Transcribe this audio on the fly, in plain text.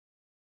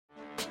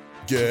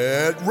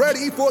Get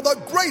ready for the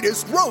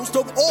greatest roast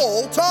of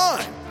all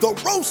time, the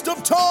Roast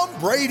of Tom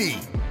Brady,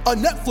 a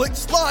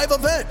Netflix live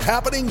event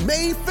happening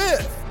May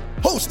 5th.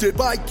 Hosted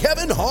by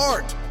Kevin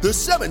Hart, the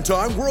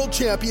 7-time world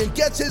champion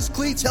gets his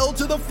cleats held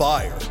to the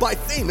fire by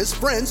famous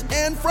friends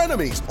and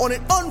frenemies on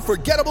an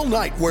unforgettable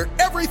night where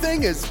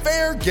everything is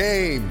fair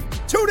game.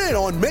 Tune in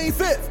on May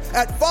 5th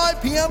at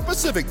 5 p.m.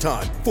 Pacific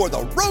time for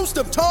the Roast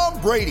of Tom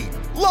Brady,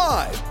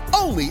 live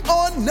only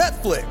on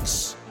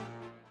Netflix.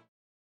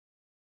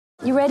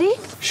 You ready?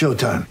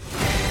 Showtime.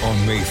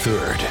 On May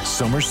 3rd,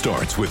 summer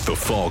starts with The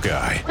Fall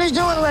Guy. Let's do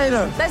it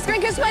later. Let's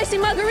drink a spicy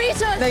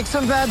margarita. Make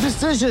some bad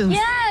decisions.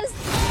 Yes!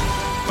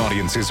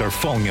 Audiences are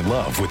falling in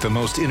love with the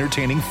most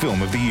entertaining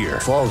film of the year.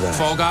 Fall Guy.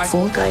 Fall Guy?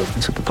 Fall guy.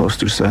 That's what the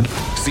poster said.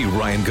 See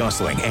Ryan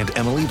Gosling and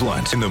Emily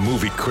Blunt in the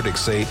movie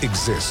critics say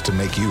exists to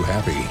make you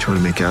happy. Trying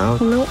to make it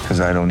out? Nope. Because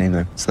I don't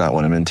either. It's not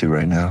what I'm into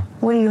right now.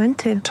 What are you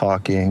into?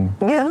 Talking.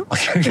 Yeah.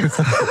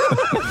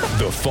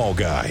 The Fall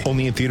Guy.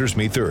 Only in theaters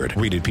May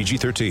 3rd. Rated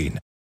PG-13.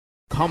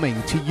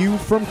 Coming to you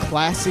from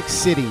Classic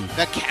City,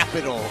 the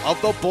capital of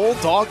the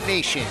Bulldog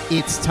Nation.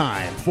 It's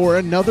time for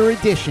another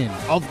edition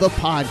of the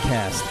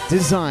podcast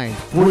designed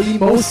for the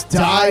most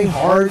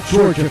die-hard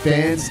Georgia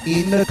fans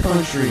in the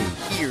country.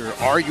 Here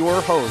are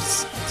your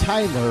hosts,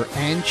 Tyler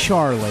and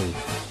Charlie.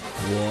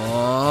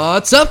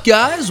 What's up,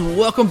 guys?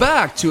 Welcome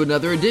back to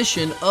another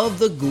edition of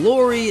the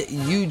Glory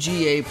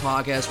UGA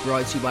podcast,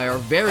 brought to you by our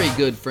very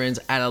good friends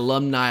at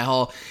Alumni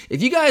Hall.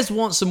 If you guys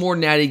want some more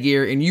Natty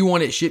gear and you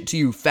want it shipped to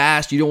you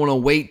fast, you don't want to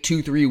wait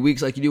 2-3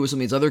 weeks like you do with some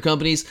of these other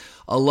companies,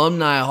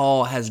 Alumni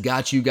Hall has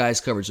got you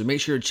guys covered. So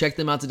make sure to check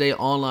them out today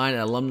online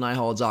at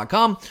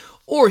alumnihall.com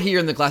or here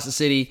in the Classic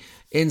City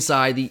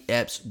inside the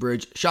Epps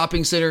Bridge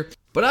Shopping Center.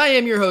 But I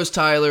am your host,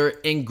 Tyler,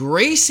 and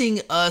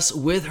gracing us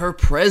with her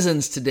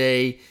presence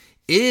today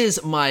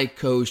is my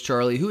co-host,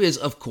 Charlie, who is,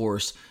 of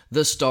course,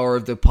 the star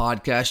of the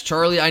podcast.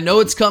 Charlie, I know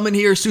it's coming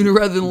here sooner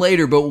rather than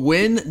later, but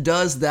when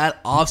does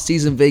that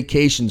off-season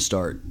vacation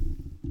start?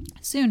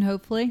 Soon,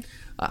 hopefully.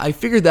 I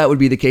figured that would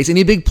be the case.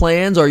 Any big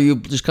plans, or are you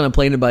just kind of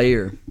playing it by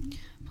ear?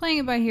 Playing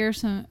it by ear,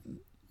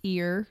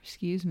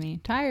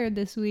 Tired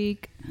this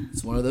week.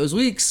 It's one of those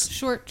weeks.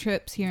 Short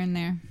trips here and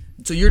there.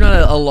 So you're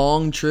not a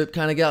long trip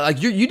kind of guy?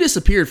 Like you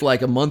disappeared for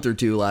like a month or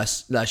two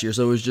last year,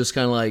 so it was just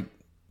kind of like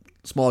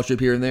small trip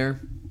here and there?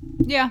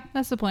 Yeah,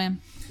 that's the plan.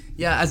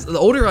 Yeah, as the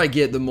older I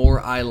get, the more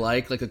I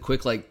like a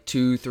quick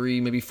 2,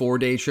 3, maybe 4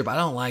 day trip. I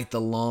don't like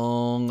the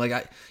long,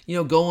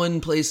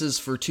 going places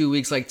for 2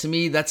 weeks. Like, to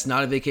me, that's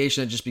not a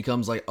vacation. It just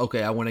becomes like,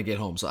 okay, I want to get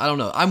home. So I don't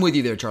know. I'm with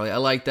you there, Charlie. I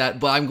like that.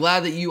 But I'm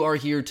glad that you are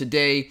here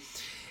today.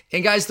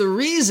 And guys, the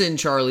reason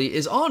Charlie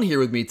is on here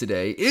with me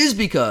today is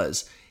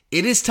because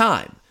it is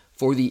time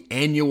for the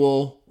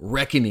annual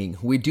reckoning.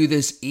 We do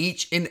this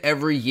each and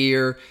every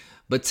year,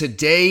 but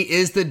today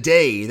is the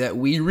day that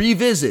we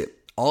revisit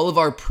all of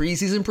our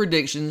preseason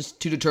predictions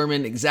to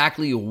determine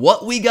exactly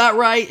what we got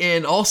right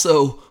and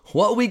also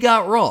what we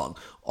got wrong,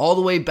 all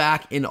the way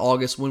back in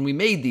August when we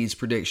made these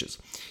predictions.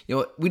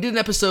 We did an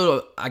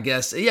episode,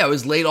 it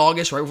was late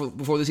August, right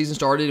before the season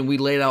started, and we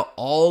laid out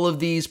all of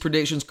these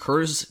predictions,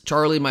 Curtis,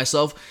 Charlie,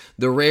 myself,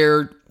 the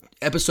rare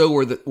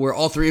episode where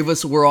all three of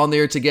us were on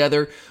there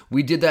together.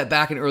 We did that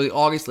back in early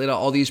August, laid out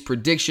all these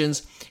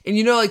predictions. And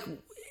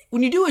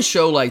when you do a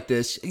show like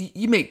this,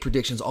 you make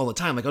predictions all the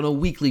time, on a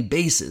weekly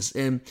basis.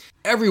 And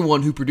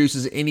everyone who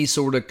produces any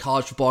sort of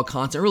college football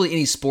content, really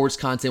any sports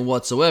content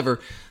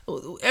whatsoever,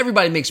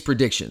 everybody makes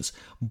predictions.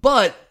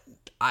 But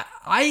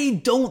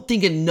I don't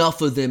think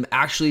enough of them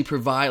actually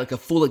provide a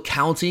full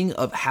accounting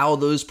of how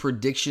those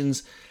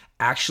predictions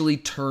actually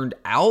turned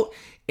out.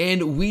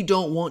 And we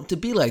don't want to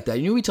be like that.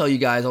 We tell you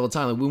guys all the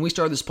time, when we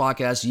started this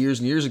podcast years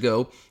and years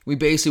ago, we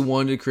basically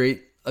wanted to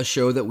create a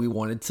show that we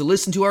wanted to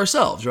listen to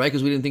ourselves, right?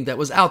 Because we didn't think that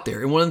was out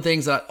there. And one of the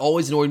things that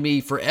always annoyed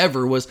me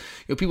forever was,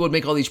 people would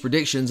make all these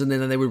predictions and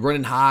then they would run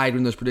and hide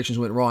when those predictions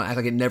went wrong, act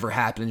like it never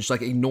happened, and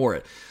just ignore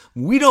it.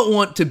 We don't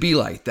want to be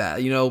like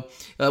that.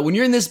 When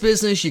you're in this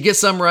business, you get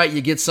some right, you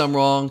get some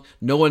wrong.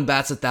 No one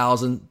bats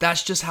 1,000.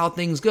 That's just how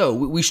things go.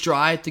 We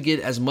strive to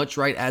get as much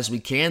right as we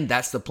can.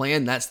 That's the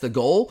plan. That's the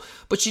goal.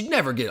 But you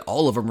never get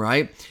all of them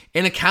right.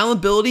 And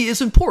accountability is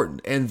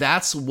important. And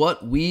that's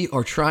what we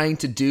are trying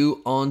to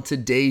do on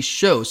today's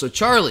show. So,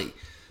 Charlie, are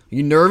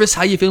you nervous?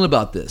 How you feeling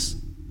about this?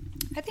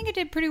 I think I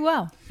did pretty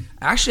well.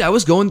 Actually, I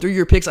was going through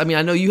your picks. I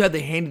know you had the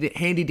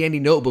handy dandy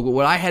notebook, but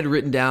what I had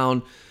written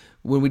down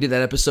when we did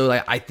that episode,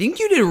 I think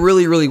you did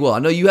really, really well. I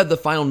know you had the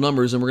final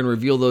numbers, and we're going to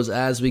reveal those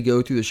as we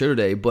go through the show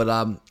today.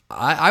 But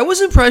I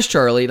was impressed,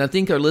 Charlie, and I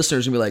think our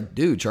listeners are going to be like,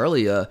 dude,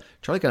 Charlie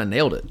kind of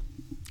nailed it.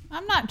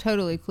 I'm not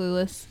totally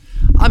clueless.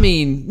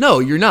 No,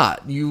 you're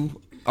not. You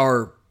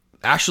are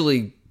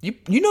actually,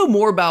 you know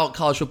more about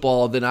college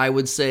football than I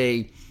would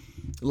say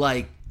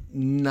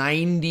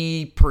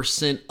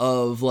 90%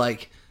 of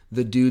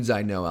the dudes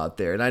I know out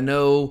there. And I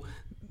know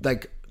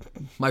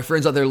my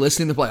friends out there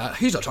listening, they're like,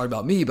 he's not talking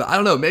about me, but I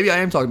don't know. Maybe I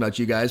am talking about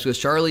you guys because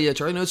Charlie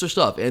knows her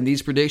stuff, and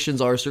these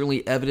predictions are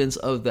certainly evidence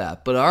of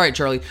that. But all right,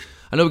 Charlie,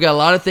 I know we got a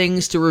lot of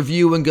things to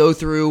review and go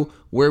through.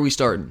 Where are we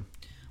starting?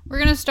 We're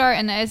going to start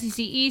in the SEC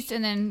East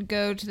and then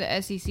go to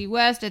the SEC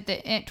West.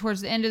 Towards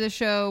the end of the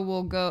show,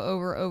 we'll go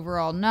over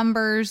overall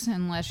numbers,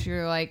 unless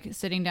you're like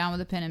sitting down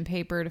with a pen and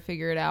paper to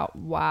figure it out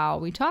while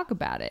we talk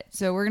about it.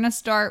 So we're going to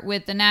start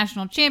with the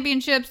national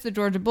championships, the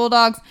Georgia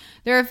Bulldogs.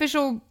 Their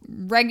official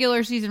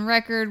regular season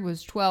record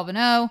was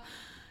 12-0.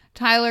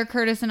 Tyler,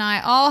 Curtis, and I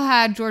all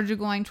had Georgia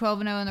going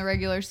 12-0 in the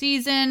regular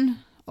season.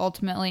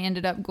 Ultimately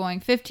ended up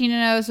going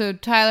 15-0. So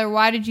Tyler,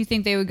 why did you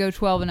think they would go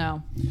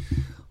 12-0?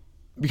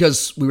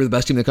 Because we were the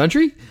best team in the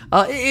country?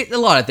 A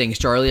lot of things,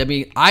 Charlie. I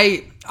mean,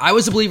 I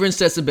was a believer in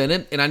Stetson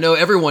Bennett, and I know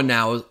everyone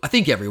now,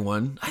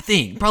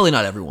 probably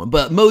not everyone,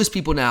 but most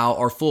people now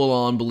are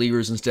full-on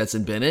believers in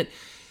Stetson Bennett.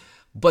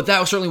 But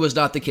that certainly was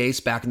not the case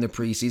back in the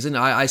preseason.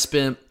 I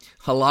spent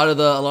a lot of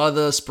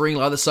the spring, a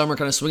lot of the summer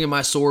kind of swinging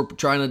my sword,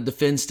 trying to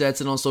defend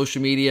Stetson on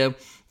social media.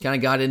 Kind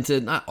of got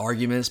into, not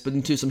arguments, but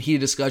into some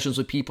heated discussions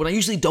with people. And I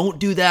usually don't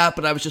do that,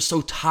 but I was just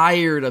so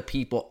tired of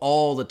people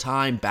all the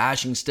time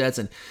bashing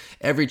Stetson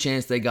every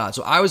chance they got.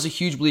 So I was a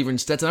huge believer in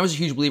Stetson. I was a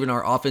huge believer in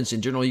our offense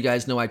in general. You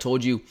guys know I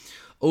told you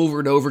over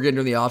and over again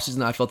during the offseason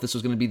that I felt this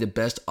was going to be the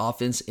best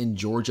offense in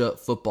Georgia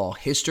football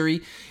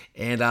history.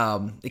 And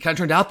it kind of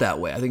turned out that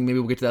way. I think maybe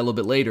we'll get to that a little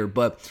bit later.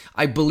 But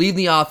I believe in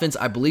the offense.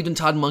 I believe in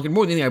Todd Monken.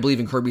 More than anything, I believe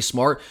in Kirby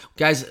Smart.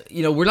 Guys,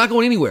 we're not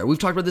going anywhere. We've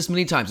talked about this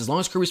many times. As long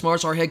as Kirby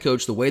Smart's our head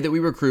coach, the way that we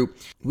recruit,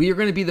 we are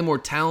going to be the more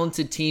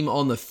talented team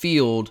on the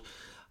field.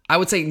 I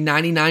would say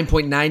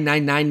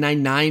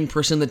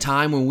 99.99999% of the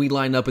time when we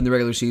line up in the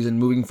regular season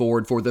moving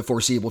forward for the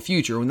foreseeable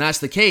future. When that's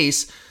the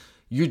case,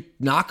 you're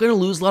not going to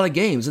lose a lot of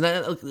games. And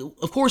that,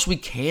 of course, we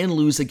can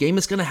lose a game.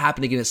 It's going to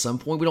happen again at some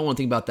point. We don't want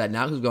to think about that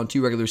now because we've gone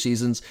 2 regular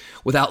seasons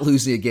without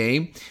losing a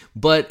game.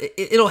 But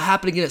it'll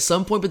happen again at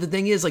some point. But the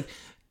thing is,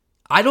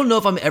 I don't know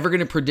if I'm ever going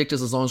to predict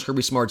us, as long as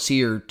Kirby Smart's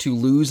here, to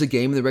lose a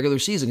game in the regular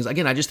season. Because,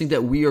 again, I just think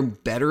that we are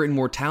better and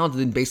more talented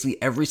than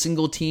basically every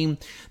single team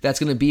that's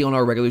going to be on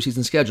our regular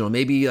season schedule.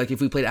 Maybe,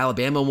 if we played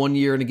Alabama one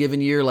year in a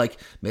given year,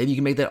 maybe you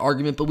can make that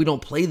argument, but we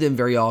don't play them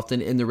very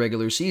often in the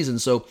regular season.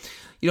 So,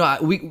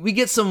 we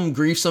get some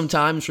grief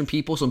sometimes from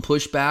people, some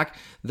pushback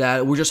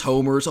that we're just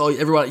homers. Oh,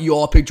 everybody, you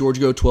all pick Georgia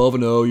go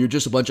 12-0. You're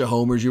just a bunch of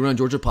homers. You run a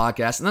Georgia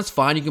podcast, and that's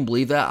fine. You can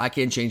believe that. I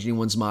can't change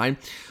anyone's mind.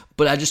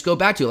 But I just go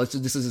back to it.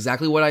 This is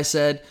exactly what I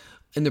said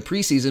in the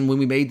preseason when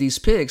we made these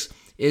picks.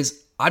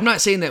 Is I'm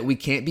not saying that we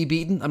can't be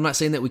beaten. I'm not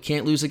saying that we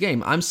can't lose a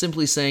game. I'm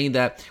simply saying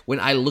that when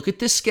I look at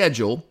this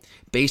schedule,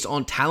 based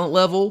on talent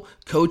level,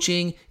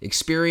 coaching,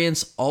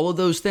 experience, all of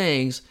those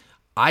things,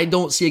 I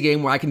don't see a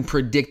game where I can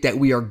predict that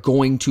we are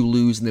going to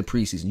lose in the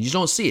preseason. You just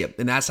don't see it.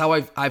 And that's how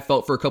I've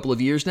felt for a couple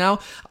of years now.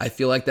 I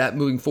feel like that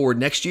moving forward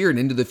next year and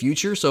into the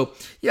future. So,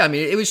 yeah, I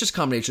mean, it was just a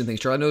combination of things,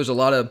 Charlie. I know there's a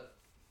lot of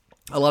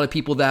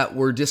people that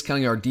were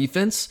discounting our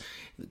defense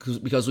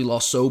because we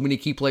lost so many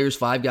key players,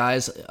 5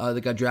 guys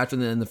that got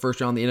drafted in the first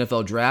round of the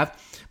NFL draft.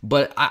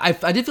 But I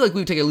did feel like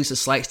we would take at least a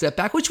slight step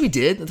back, which we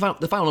did. The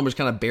final numbers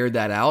kind of bared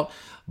that out.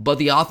 But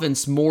the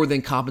offense more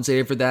than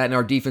compensated for that, and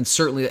our defense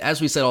certainly, as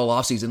we said all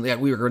offseason,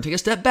 we were going to take a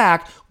step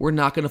back. We're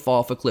not going to fall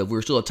off a cliff. We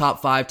were still a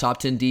top 5, top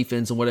 10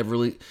 defense in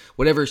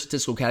whatever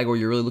statistical category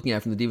you're really looking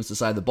at from the defensive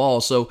side of the ball.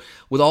 So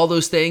with all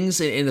those things,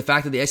 and the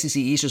fact that the SEC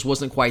East just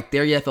wasn't quite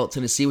there yet, I felt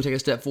Tennessee would take a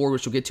step forward,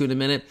 which we'll get to in a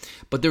minute.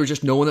 But there was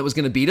just no one that was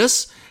going to beat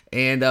us.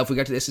 And if we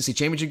got to the SEC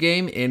championship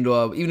game, and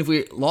even if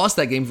we lost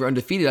that game, if we were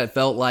undefeated, I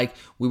felt like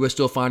we would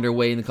still find our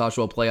way in the college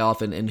football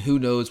playoff, and who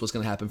knows what's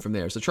going to happen from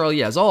there. So Charlie,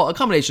 yeah, it's all a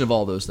combination of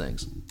all those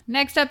things.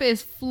 Next up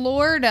is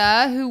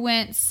Florida, who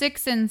went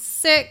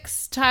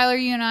 6-6. Tyler,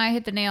 you and I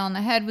hit the nail on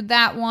the head with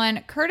that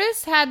one.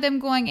 Curtis had them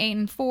going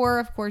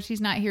 8-4. Of course,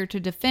 he's not here to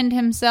defend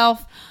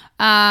himself.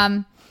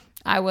 I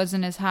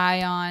wasn't as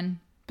high on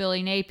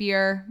Billy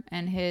Napier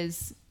and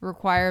his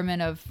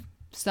requirement of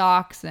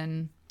socks,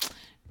 and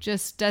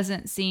just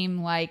doesn't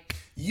seem like...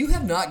 You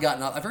have not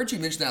gotten off. I've heard you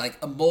mention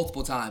that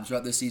multiple times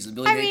throughout this season,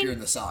 Billy Napier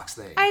and the socks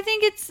thing. I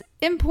think it's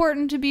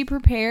important to be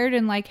prepared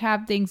and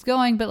have things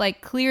going,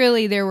 but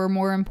clearly there were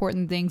more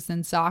important things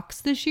than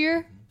socks this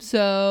year.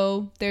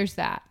 So there's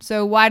that.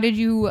 So why did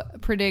you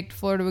predict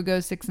Florida would go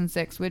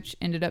 6-6, which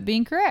ended up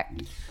being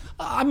correct?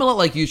 I'm a lot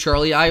like you,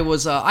 Charlie. I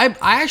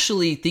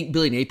actually think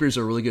Billy Napier is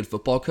a really good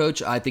football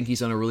coach. I think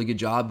he's done a really good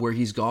job where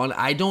he's gone.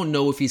 I don't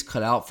know if he's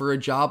cut out for a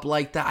job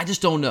like that. I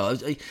just don't know.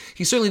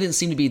 He certainly didn't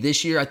seem to be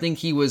this year. I think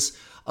he was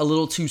a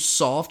little too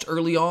soft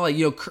early on.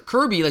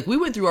 Kirby, we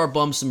went through our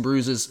bumps and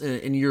bruises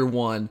in year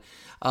one.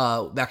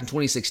 Back in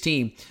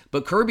 2016,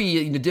 but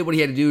Kirby did what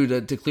he had to do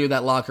to clear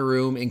that locker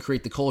room and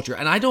create the culture.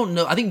 And I don't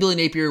know. I think Billy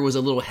Napier was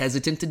a little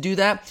hesitant to do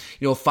that.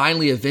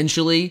 Finally,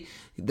 eventually,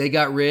 they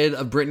got rid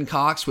of Brenton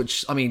Cox,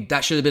 which,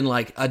 that should have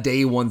been a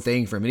day one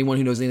thing for him. Anyone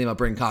who knows anything about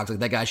Brenton Cox,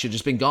 that guy should have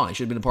just been gone. He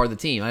should have been a part of the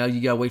team. I know you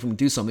got to wait for him to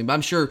do something, but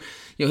I'm sure,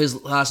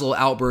 his last little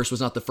outburst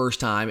was not the first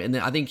time. And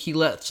then I think he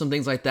let some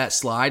things like that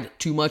slide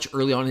too much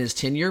early on in his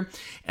tenure.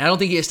 And I don't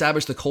think he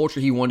established the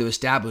culture he wanted to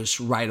establish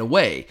right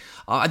away.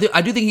 I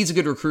do think he's a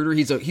good recruiter.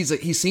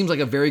 He seems like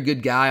a very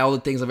good guy. All the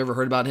things I've ever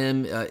heard about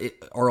him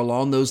are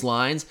along those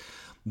lines.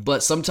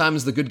 But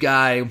sometimes the good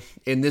guy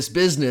in this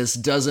business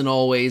doesn't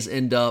always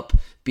end up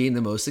being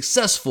the most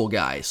successful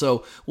guy.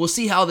 So we'll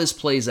see how this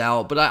plays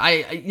out. But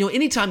I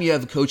anytime you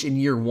have a coach in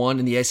year one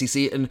in the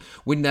SEC, and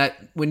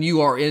when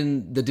you are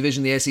in the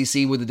division of the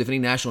SEC with the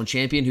defending national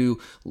champion who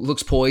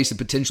looks poised to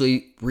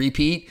potentially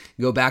repeat,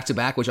 go back to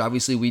back, which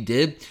obviously we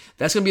did,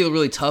 that's going to be a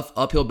really tough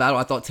uphill battle.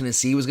 I thought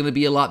Tennessee was going to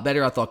be a lot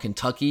better. I thought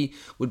Kentucky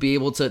would be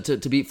able to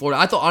beat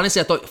Florida. I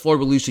thought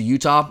Florida would lose to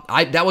Utah.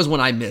 That was one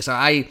I missed.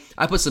 I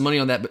put some money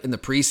on that in the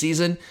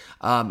preseason,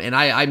 and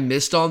I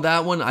missed on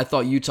that one. I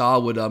thought Utah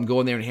would go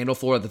in there and handle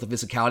Florida, that the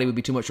physicality would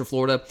be too much for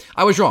Florida.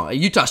 I was wrong.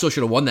 Utah still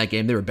should have won that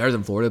game. They were better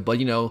than Florida, but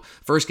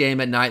first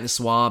game at night in the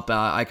swamp,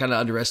 I kind of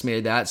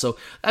underestimated that. So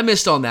I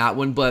missed on that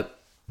one, but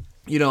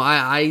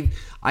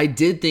I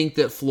did think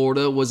that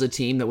Florida was a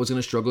team that was going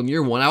to struggle in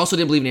year one. I also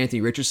didn't believe in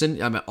Anthony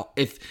Richardson. I mean,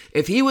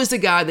 if he was the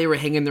guy they were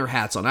hanging their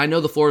hats on, I know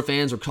the Florida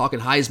fans were talking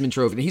Heisman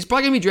Trophy, and he's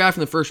probably going to be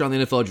drafted in the first round of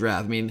the NFL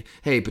draft. I mean,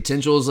 hey,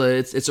 potential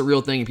is it's a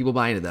real thing, and people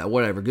buy into that.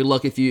 Whatever. Good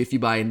luck if you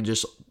buy into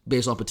just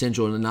based on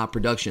potential and not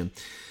production.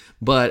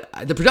 But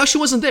the production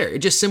wasn't there. It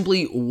just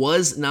simply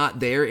was not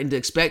there, and to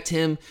expect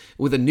him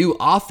with a new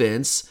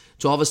offense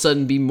to all of a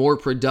sudden be more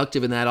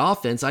productive in that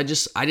offense, I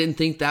didn't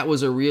think that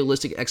was a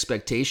realistic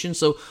expectation.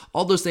 So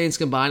all those things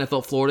combined, I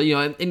felt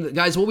Florida, and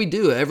guys, what we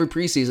do every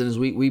preseason is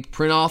we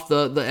print off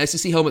the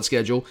SEC helmet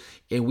schedule,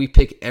 and we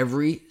pick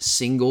every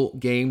single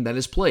game that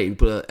is played,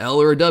 put a L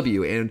or a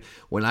W. And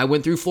when I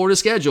went through Florida's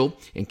schedule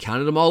and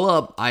counted them all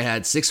up, I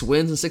had 6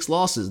 wins and 6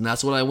 losses, and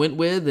that's what I went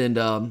with, and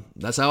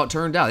that's how it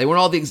turned out. They weren't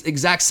all the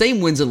exact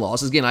same wins and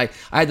losses. Again, I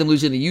had them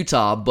losing to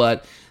Utah,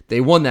 but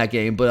they won that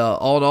game. But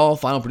all in all,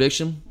 final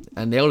prediction,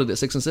 I nailed it at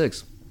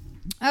 6-6.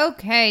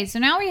 Okay, so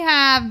now we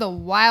have the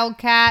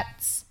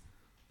Wildcats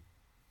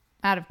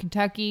out of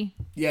Kentucky.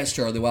 Yes,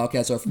 Charlie,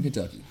 Wildcats are from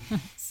Kentucky.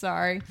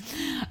 Sorry.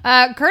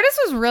 Curtis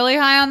was really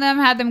high on them,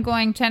 had them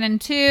going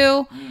 10-2.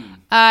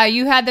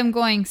 You had them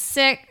going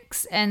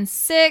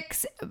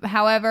 6-6.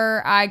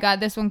 However, I got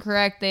this one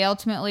correct. They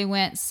ultimately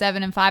went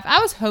 7-5.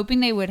 I was hoping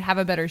they would have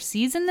a better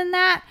season than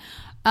that.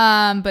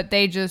 But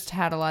they just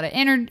had a lot of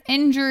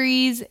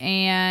injuries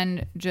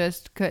and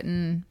just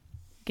couldn't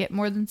get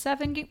more than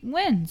 7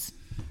 wins.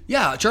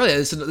 Yeah, Charlie,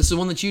 this is the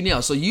one that you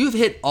nailed. So you've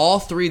hit all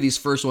 3 of these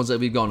first ones that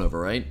we've gone over,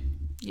 right?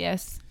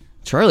 Yes.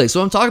 Charlie,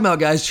 so I'm talking about,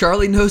 guys.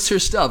 Charlie knows her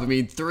stuff. I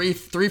mean, three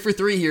for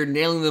 3 here,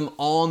 nailing them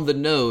on the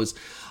nose.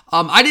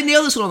 I didn't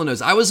nail this one on the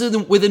nose. I was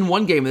within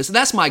 1 game of this, and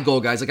that's my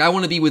goal, guys. Like, I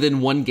want to be within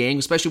 1 game,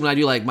 especially when I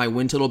do like my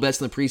win total bets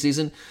in the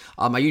preseason.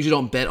 I usually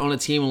don't bet on a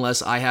team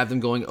unless I have them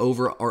going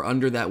over or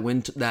under that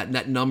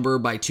that number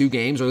by 2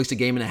 games, or at least a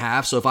game and a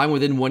half. So if I'm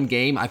within 1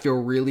 game, I feel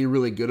really,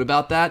 really good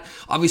about that.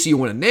 Obviously, you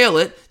want to nail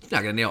it. You're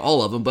not going to nail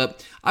all of them,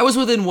 but I was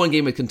within 1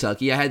 game of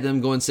Kentucky. I had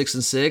them going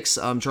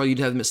 6-6. Charlie, you'd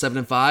have them at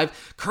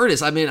 7-5.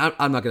 Curtis, I mean,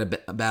 I'm not going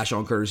to bash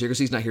on Curtis here because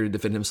he's not here to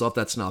defend himself.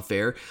 That's not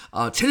fair.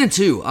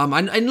 10-2.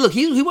 And look,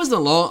 he wasn't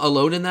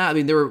alone in that. I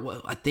mean,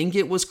 I think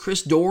it was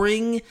Chris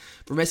Doring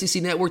from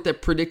SEC Network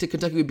that predicted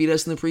Kentucky would beat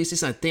us in the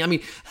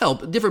preseason. Hell,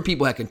 different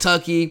people had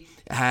Kentucky,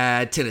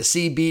 had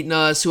Tennessee beating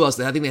us. Who else?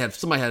 I think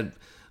somebody had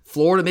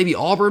Florida, maybe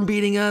Auburn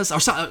beating us, or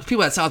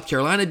people had South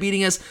Carolina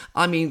beating us.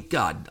 I mean,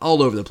 God,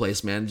 all over the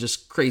place, man,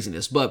 just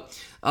craziness. But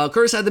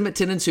Curtis had them at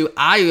 10-2.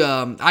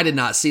 I did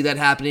not see that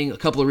happening. A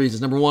couple of reasons.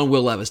 Number one,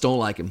 Will Levis, don't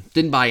like him,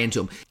 didn't buy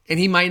into him, and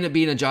he might end up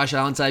being a Josh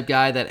Allen type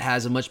guy that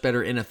has a much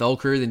better NFL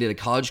career than did a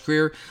college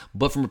career.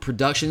 But from a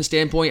production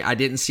standpoint, I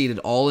didn't see it at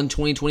all in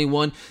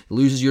 2021.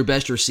 Loses your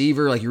best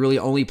receiver, like your really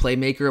only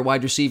playmaker at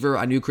wide receiver.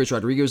 I knew Chris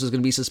Rodriguez was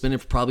going to be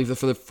suspended probably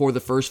for the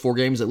first 4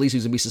 games. At least he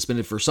was going to be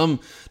suspended for some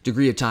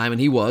degree of time,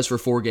 and he was for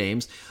 4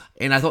 games.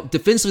 And I thought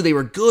defensively they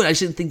were good. I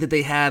just didn't think that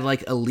they had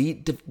like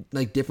elite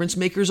difference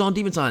makers on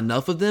defense, not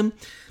enough of them.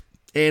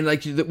 And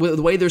like the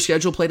way their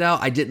schedule played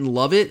out, I didn't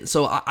love it.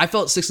 So I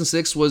felt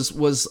 6-6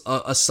 was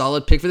a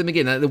solid pick for them.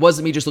 Again, it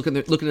wasn't me just looking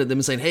at them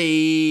and saying,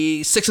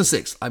 "Hey,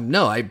 6-6."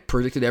 I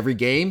predicted every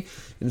game.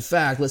 In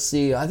fact, let's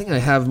see. I think I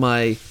have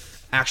my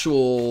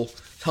actual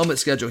helmet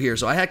schedule here.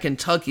 So I had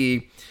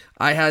Kentucky.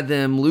 I had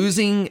them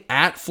losing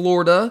at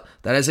Florida.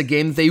 That is a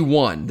game that they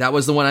won. That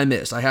was the one I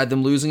missed. I had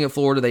them losing at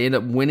Florida. They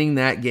ended up winning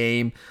that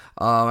game.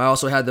 I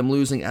also had them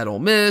losing at Ole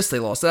Miss. They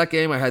lost that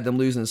game. I had them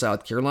losing in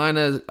South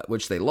Carolina,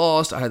 which they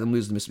lost. I had them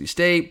losing to Mississippi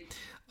State,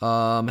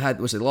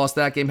 which they lost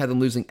that game. Had them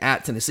losing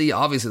at Tennessee.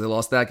 Obviously, they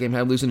lost that game.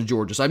 Had them losing to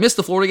Georgia. So I missed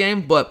the Florida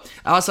game, but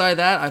outside of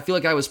that, I feel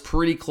like I was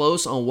pretty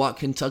close on what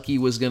Kentucky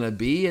was going to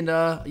be. And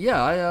I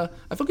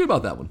feel good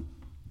about that one.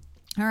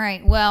 All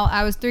right. Well,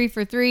 I was 3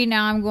 for 3.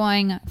 Now I'm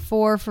going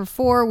 4 for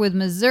 4 with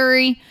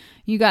Missouri.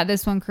 You got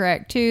this one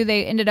correct too.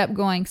 They ended up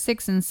going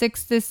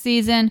 6-6 this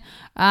season.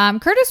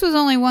 Curtis was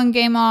only 1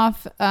 game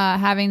off,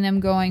 having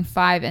them going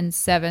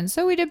 5-7.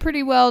 So we did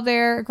pretty well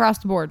there across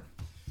the board.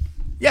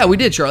 Yeah, we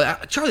did, Charlie.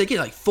 Charlie, again,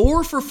 like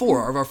 4 for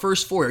 4 of our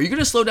first 4. Are you going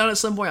to slow down at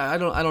some point? I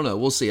don't know.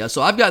 We'll see.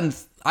 So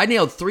I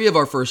nailed 3 of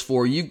our first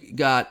 4. You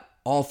got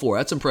all 4.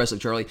 That's impressive,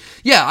 Charlie.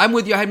 Yeah, I'm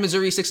with you. I had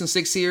Missouri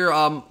 6-6 here.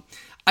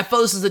 I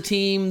felt this is a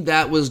team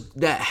that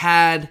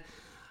had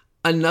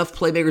enough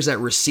playmakers at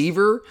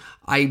receiver.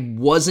 I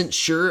wasn't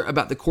sure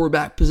about the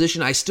quarterback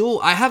position. I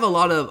have a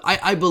lot of,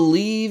 I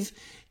believe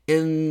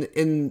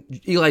in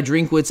Eli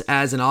Drinkwitz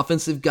as an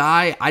offensive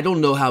guy. I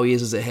don't know how he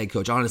is as a head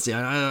coach. Honestly,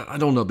 I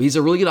don't know. But he's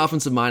a really good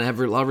offensive mind. I have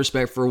a lot of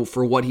respect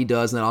for what he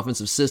does in that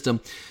offensive system.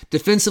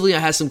 Defensively, I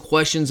have some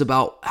questions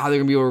about how they're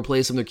going to be able to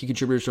replace some of their key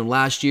contributors from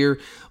last year.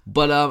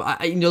 But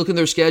looking at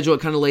their schedule,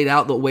 it kind of laid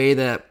out the way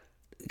that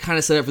kind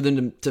of set up for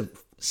them to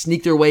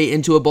sneak their way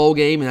into a bowl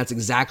game, and that's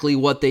exactly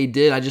what they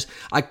did.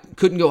 I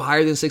couldn't go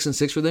higher than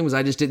 6-6 for them because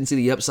I just didn't see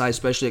the upside,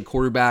 especially at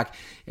quarterback,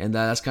 and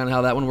that's kind of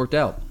how that one worked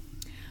out.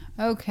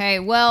 Okay,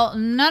 well,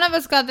 none of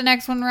us got the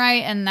next one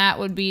right, and that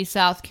would be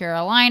South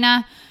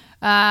Carolina.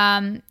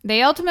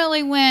 They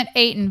ultimately went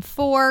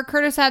 8-4.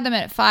 Curtis had them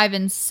at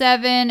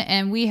 5-7,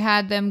 and we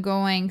had them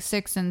going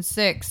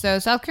 6-6. So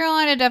South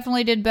Carolina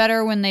definitely did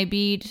better when they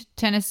beat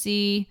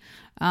Tennessee.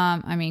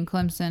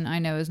 Clemson, I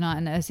know, is not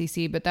in the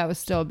SEC, but that was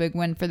still a big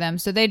win for them.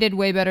 So they did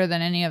way better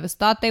than any of us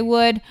thought they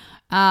would.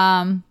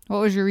 What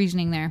was your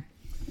reasoning there?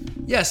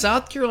 Yeah,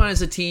 South Carolina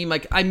is a team.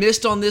 Like, I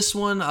missed on this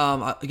one.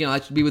 Again,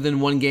 I should be within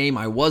one game.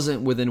 I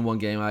wasn't within one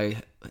game. I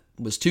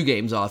was 2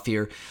 games off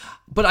here.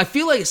 But I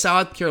feel like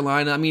South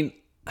Carolina,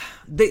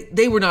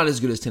 they were not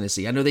as good as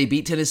Tennessee. I know they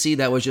beat Tennessee.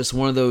 That was just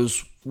one of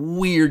those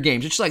weird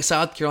games. It's just like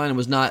South Carolina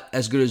was not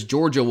as good as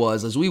Georgia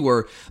was, as we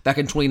were back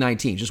in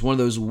 2019. Just one of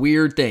those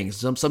weird things.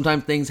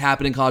 Sometimes things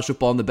happen in college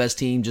football and the best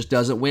team just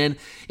doesn't win.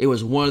 It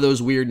was one of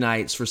those weird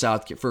nights for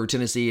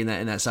Tennessee in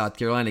that South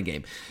Carolina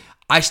game.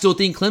 I still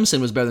think Clemson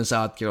was better than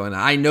South Carolina.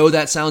 I know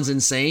that sounds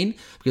insane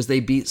because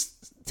they beat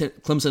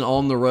Clemson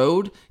on the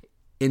road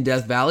in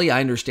Death Valley. I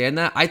understand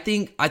that. I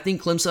think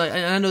Clemson,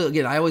 and I know,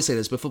 again, I always say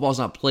this, but football's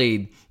not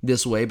played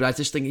this way, but I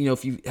just think,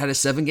 if you had a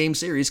 7-game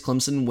series,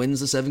 Clemson wins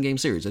the 7-game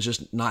series. That's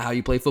just not how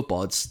you play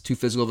football. It's too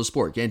physical of a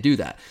sport. You can't do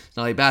that. It's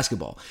not like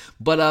basketball.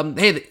 But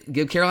hey,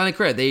 give Carolina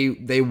credit.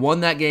 They won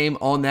that game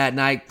on that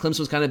night. Clemson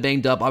was kind of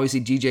banged up. Obviously,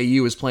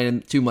 GJU was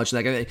playing too much in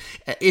that game.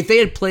 If they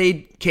had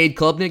played Cade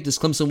Klubnik, does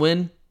Clemson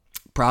win?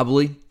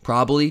 Probably.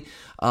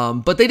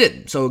 But they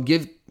didn't. So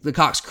give the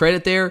Cox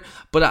credit there.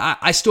 But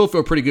I still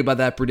feel pretty good about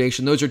that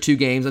prediction. Those are 2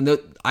 games. And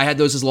I had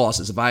those as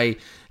losses. If I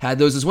had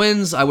those as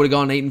wins, I would have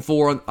gone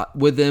 8-4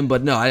 with them.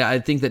 But no, I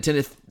think that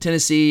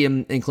Tennessee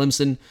and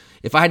Clemson,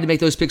 if I had to make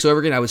those picks over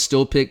again, I would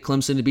still pick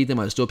Clemson to beat them.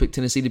 I would still pick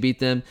Tennessee to beat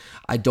them.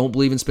 I don't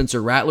believe in Spencer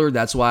Rattler.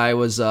 That's why I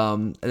was.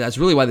 That's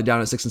really why they're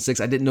down at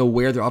 6-6. I didn't know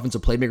where their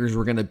offensive playmakers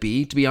were going to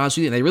be honest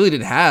with you. And they really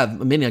didn't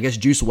have many. I guess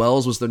Juice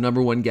Wells was their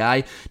number one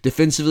guy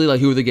defensively. Like,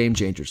 who were the game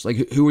changers?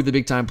 Like, who were the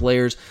big time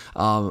players?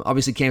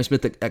 Obviously, Cam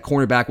Smith at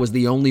cornerback was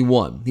the only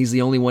one. He's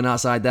the only one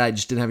outside that. I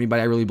just didn't have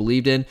anybody I really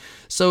believed in.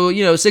 So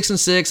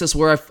 6-6. That's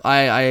where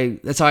I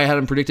that's how I had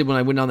them predicted when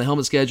I went on the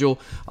helmet schedule.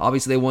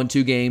 Obviously, they won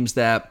 2 games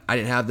that I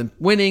didn't have them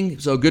winning.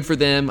 So good for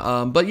them.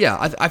 But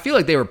yeah, I feel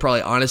like they were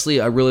probably, honestly,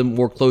 a really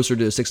more closer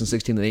to a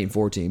 6-6 team than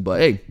 8-4 team. But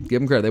hey, give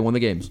them credit. They won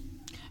the games.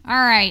 All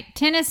right.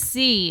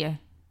 Tennessee.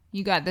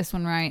 You got this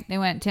one right. They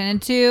went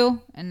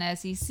 10-2 in the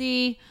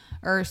SEC.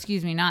 Or,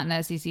 excuse me, not in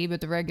the SEC,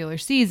 but the regular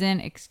season.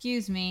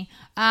 Excuse me.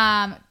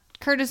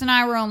 Curtis and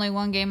I were only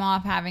 1 game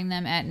off, having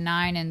them at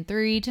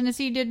 9-3.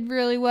 Tennessee did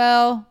really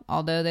well,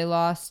 although they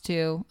lost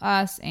to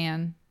us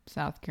and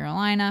South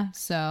Carolina.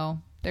 So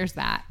there's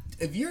that.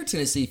 If you're a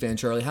Tennessee fan,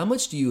 Charlie, how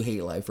much do you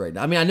hate life right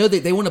now? I know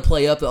they want to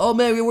play up. Oh,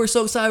 man, we're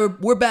so excited.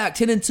 We're back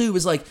 10-2.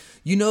 It's like,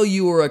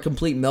 you were a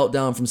complete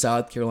meltdown from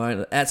South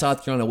Carolina,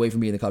 away from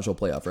being in the college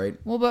football playoff, right?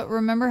 Well, but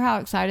remember how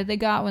excited they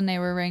got when they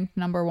were ranked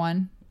number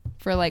 1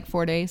 for like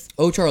 4 days?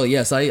 Oh, Charlie,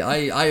 yes, I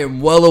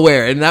am well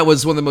aware. And that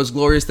was one of the most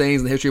glorious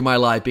things in the history of my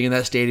life, being in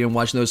that stadium,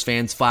 watching those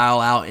fans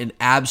file out in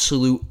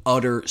absolute,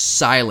 utter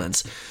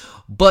silence.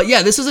 But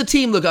yeah, this is a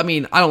team. Look, I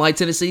don't like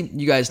Tennessee.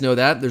 You guys know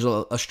that. There's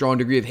a strong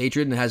degree of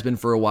hatred, and it has been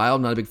for a while.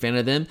 I'm not a big fan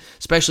of them,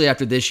 especially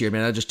after this year,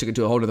 man. I just took it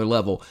to a whole other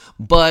level.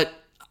 But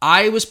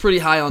I was pretty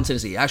high on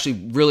Tennessee,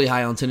 actually really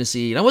high on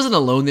Tennessee. And I wasn't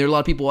alone there. A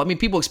lot of people,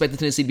 people expected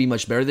Tennessee to be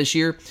much better this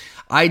year.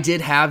 I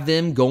did have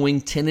them going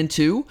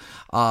 10-2.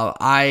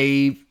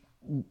 I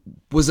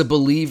was a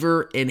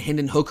believer in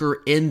Hendon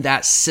Hooker in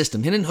that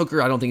system. Hendon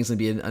Hooker, I don't think he's going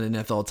to be an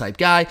NFL type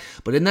guy,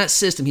 but in that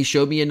system, he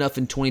showed me enough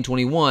in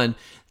 2021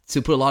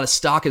 to put a lot of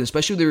stock in,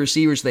 especially the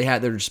receivers they had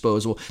at their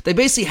disposal. They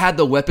basically had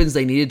the weapons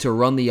they needed to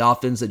run the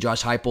offense that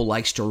Josh Heupel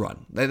likes to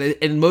run.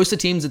 And most of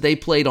the teams that they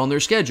played on their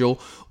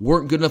schedule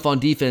weren't good enough on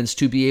defense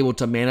to be able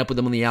to man up with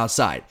them on the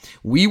outside.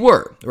 We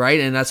were, right?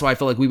 And that's why I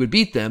felt like we would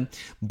beat them.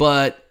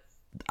 But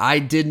I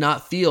did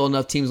not feel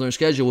enough teams on their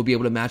schedule would be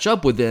able to match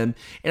up with them.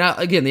 And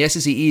again, the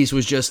SEC East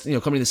was just, coming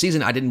into the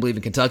season, I didn't believe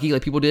in Kentucky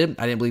like people did.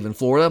 I didn't believe in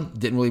Florida.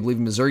 Didn't really believe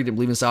in Missouri. Didn't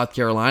believe in South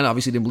Carolina.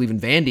 Obviously didn't believe in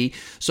Vandy.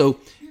 So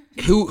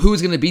who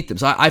was going to beat them?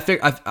 So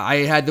I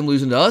had them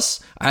losing to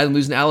us. I had them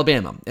losing to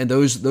Alabama. And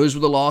those were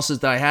the losses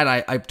that I had.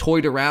 I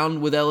toyed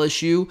around with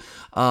LSU,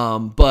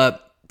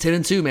 but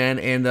 10-2, man.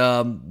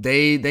 And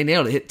they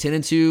nailed it. Hit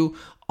 10-2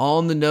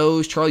 on the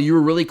nose. Charlie, you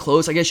were really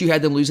close. I guess you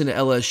had them losing to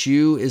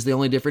LSU is the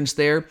only difference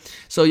there.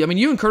 So,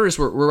 you and Curtis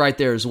were right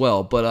there as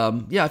well.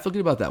 But, yeah, I feel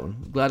good about that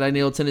one. Glad I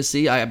nailed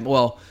Tennessee. I didn't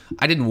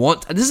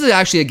want... This is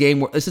actually a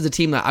game where... This is a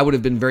team that I would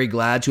have been very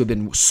glad to have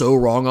been so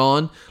wrong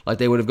on. Like,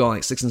 they would have gone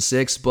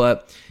 6-6.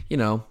 But,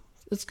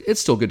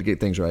 it's still good to get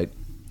things right.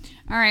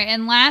 All right,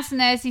 and last in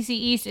the SEC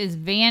East is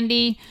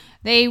Vandy.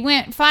 They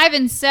went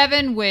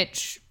 5-7,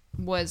 which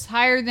was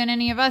higher than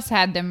any of us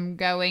had them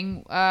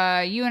going.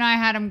 You and I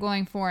had them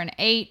going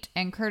 4-8,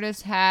 and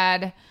Curtis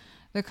had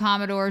the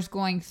Commodores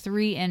going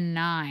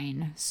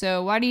 3-9.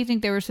 So why do you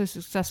think they were so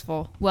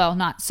successful? Well,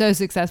 not so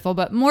successful,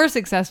 but more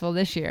successful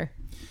this year.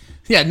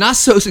 Yeah, not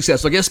so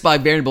successful, I guess, by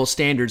Vanderbilt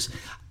standards.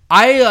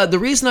 The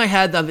reason I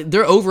had them,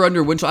 their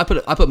over-under win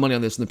total, I put money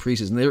on this in the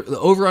preseason. The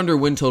over-under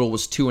win total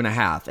was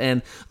 2.5.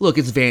 And look,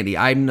 it's Vandy.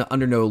 I'm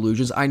under no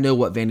illusions. I know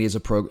what Vandy is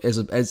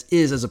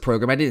as a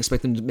program. I didn't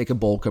expect them to make a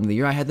bowl come of the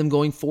year. I had them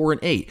going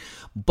 4-8.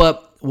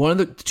 But one of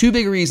the two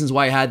big reasons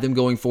why I had them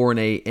going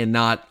 4-8 and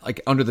not like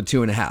under the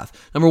 2.5.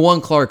 Number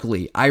one, Clark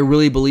Lee. I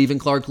really believe in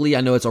Clark Lee.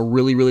 I know it's a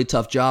really, really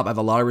tough job. I have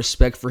a lot of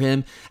respect for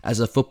him as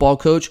a football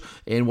coach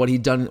and what he's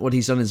done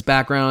in his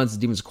background as a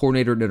defensive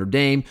coordinator at Notre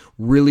Dame.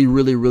 Really,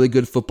 really, really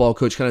good football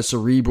coach, kind of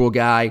cerebral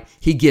guy.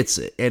 He gets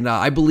it. And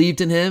I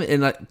believed in him,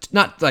 and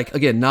not like,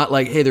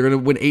 hey, they're going to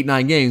win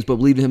 8-9 games, but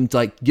believed in him to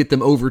like get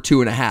them over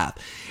 2.5.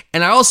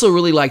 And I also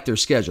really like their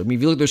schedule. I mean,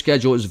 if you look at their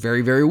schedule, it's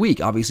very, very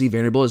weak. Obviously,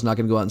 Vanderbilt is not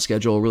going to go out and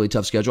schedule a really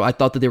tough schedule. I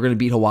thought that they were going to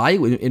beat Hawaii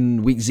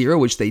in week 0,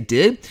 which they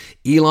did.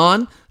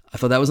 Elon, I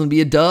thought that was going to be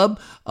a dub.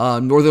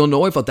 Northern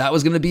Illinois, I thought that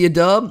was going to be a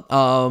dub.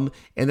 And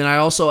then I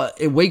also,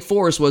 Wake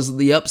Forest was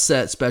the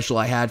upset special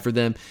I had for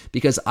them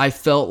because I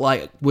felt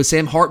like with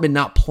Sam Hartman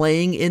not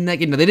playing in that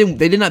game, now they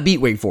did not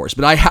beat Wake Forest,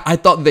 but I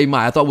thought they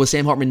might. I thought with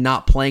Sam Hartman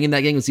not playing in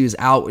that game because he was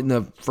out in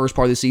the first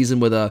part of the season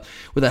with a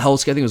health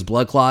scare, I think it was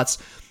blood clots.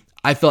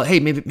 I felt, hey,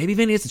 maybe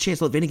Vandy has a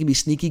chance. Vandy can be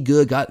sneaky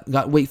good.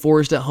 Got Wake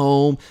Forest at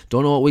home.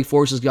 Don't know what Wake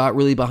Forest has got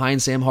really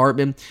behind Sam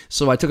Hartman.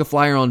 So I took a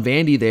flyer on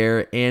Vandy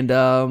there, and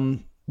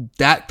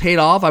that paid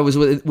off. I was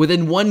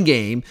within one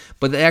game,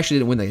 but they actually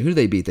didn't win that game. Who did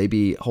they beat? They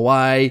beat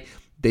Hawaii.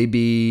 They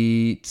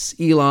beat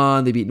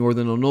Elon. They beat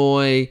Northern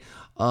Illinois.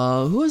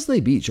 Who else did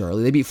they beat,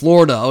 Charlie? They beat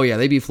Florida. Oh, yeah,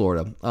 they beat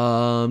Florida.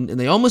 And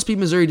they almost beat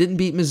Missouri. Didn't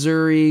beat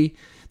Missouri.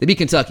 They beat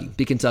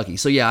Kentucky.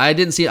 So, yeah, I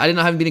did not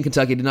have them beating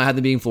Kentucky. I did not have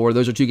them beating Florida.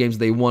 Those are two games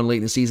they won late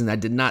in the season that I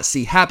did not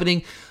see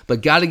happening.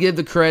 But got to give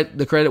the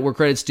credit where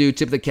credit's due.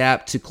 Tip of the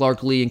cap to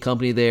Clark Lee and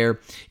company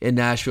there in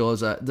Nashville.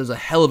 There's a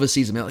hell of a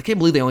season, man. I can't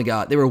believe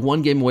they were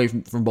one game away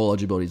from bowl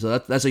eligibility. So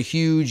that's a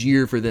huge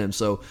year for them.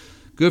 So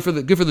good for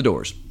the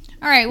Doors.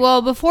 All right,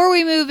 well, before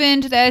we move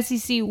into the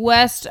SEC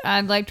West,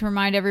 I'd like to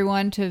remind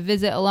everyone to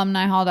visit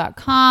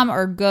alumnihall.com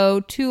or go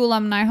to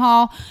Alumni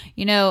Hall.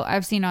 You know,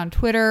 I've seen on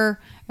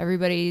Twitter,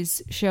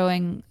 everybody's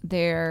showing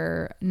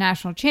their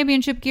national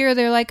championship gear.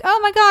 They're like, oh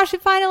my gosh,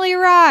 it finally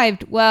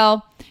arrived.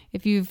 Well,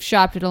 if you've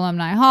shopped at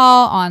Alumni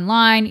Hall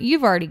online,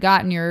 you've already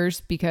gotten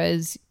yours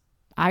because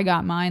I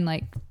got mine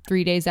like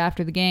 3 days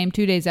after the game,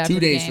 2 days after the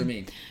game. 2 days for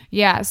me.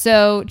 Yeah,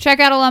 so check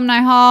out Alumni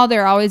Hall.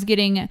 They're always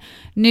getting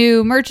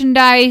new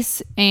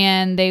merchandise,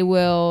 and they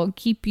will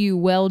keep you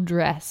well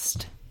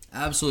dressed.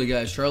 Absolutely,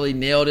 guys. Charlie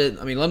nailed it.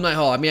 I mean, Alumni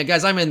Hall. I mean,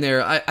 guys, I'm in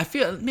there. I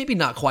feel maybe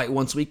not quite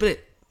once a week, but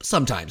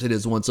sometimes it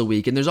is once a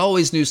week, and there's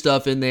always new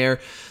stuff in there.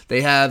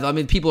 They have, I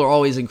mean, people are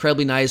always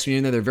incredibly nice when you're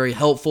in there. They're very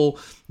helpful.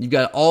 You've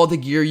got all the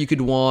gear you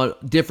could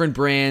want, different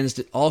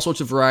brands, all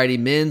sorts of variety,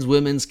 men's,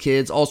 women's,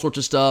 kids, all sorts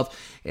of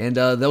stuff, and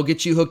they'll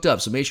get you hooked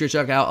up. So make sure to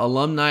check out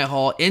Alumni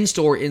Hall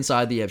in-store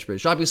inside the Epps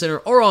Bridge Shopping Center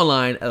or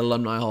online at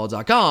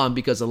alumnihall.com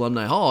because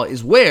Alumni Hall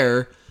is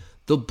where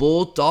the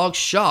Bulldogs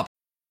shop.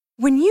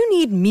 When you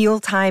need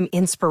mealtime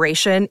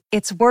inspiration,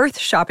 it's worth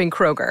shopping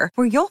Kroger,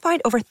 where you'll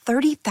find over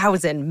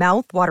 30,000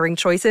 mouth-watering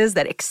choices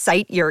that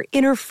excite your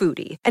inner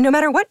foodie. And no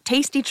matter what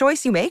tasty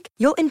choice you make,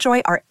 you'll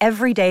enjoy our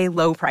everyday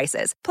low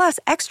prices, plus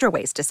extra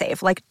ways to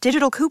save, like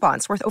digital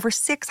coupons worth over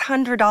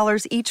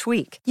 $600 each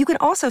week. You can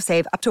also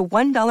save up to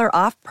 $1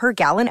 off per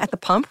gallon at the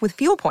pump with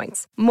fuel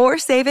points. More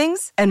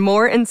savings and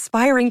more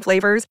inspiring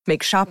flavors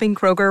make shopping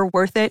Kroger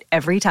worth it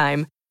every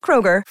time.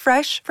 Kroger,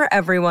 fresh for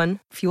everyone.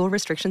 Fuel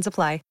restrictions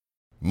apply.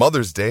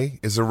 Mother's Day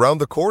is around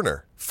the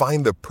corner.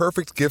 Find the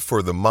perfect gift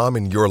for the mom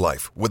in your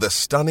life with a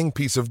stunning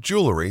piece of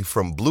jewelry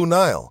from Blue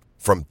Nile.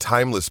 From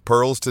timeless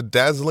pearls to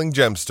dazzling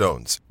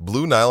gemstones,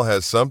 Blue Nile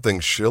has something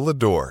she'll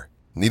adore.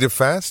 Need it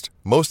fast?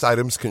 Most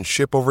items can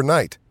ship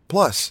overnight.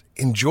 Plus,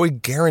 enjoy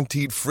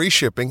guaranteed free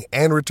shipping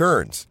and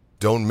returns.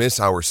 Don't miss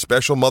our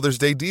special Mother's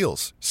Day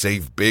deals.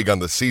 Save big on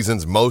the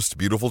season's most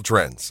beautiful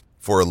trends.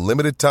 For a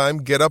limited time,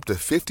 get up to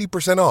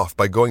 50% off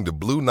by going to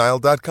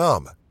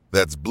BlueNile.com.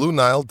 That's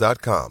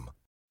BlueNile.com.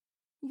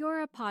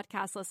 You're a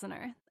podcast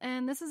listener,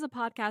 and this is a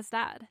podcast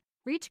ad.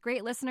 Reach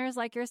great listeners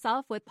like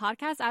yourself with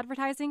podcast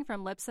advertising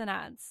from Libsyn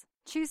Ads.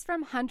 Choose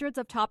from hundreds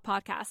of top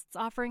podcasts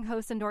offering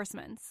host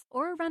endorsements,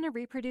 or run a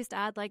reproduced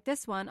ad like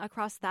this one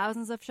across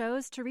thousands of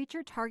shows to reach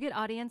your target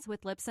audience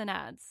with Libsyn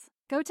Ads.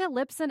 Go to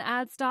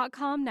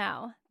libsynads.com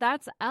now.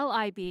 That's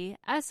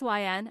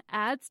LIBSYN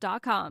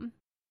ads.com.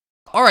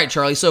 All right,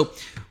 Charlie. So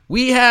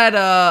we had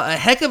a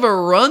heck of a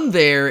run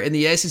there in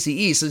the SEC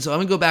East. And so I'm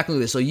going to go back and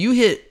look at this. So you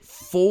hit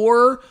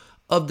 4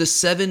 of the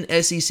 7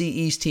 SEC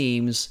East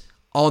teams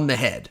on the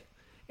head.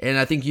 And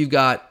I think you've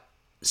got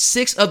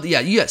 6 of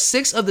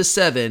the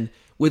 7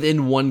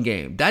 within one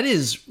game. That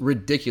is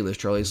ridiculous,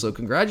 Charlie. So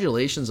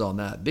congratulations on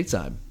that. Big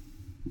time.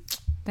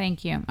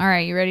 Thank you. All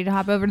right, you ready to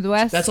hop over to the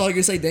West? That's all you're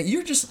gonna say.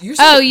 You're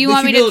Oh, you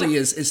want me to? Humility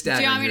is staggering.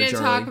 Do you want me here, to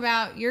Charlie. talk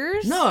about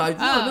yours? No,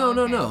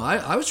 okay. no.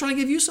 I was trying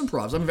to give you some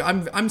props.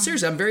 I'm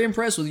seriously. I'm very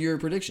impressed with your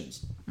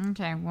predictions.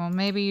 Okay, well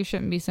maybe you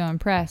shouldn't be so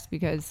impressed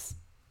because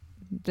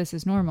this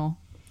is normal.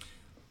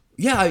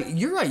 Yeah,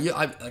 you're right.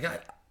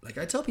 Like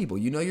I tell people,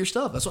 you know your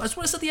stuff. That's why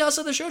I set the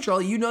outside of the show,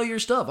 Charlie. You know your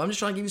stuff. I'm just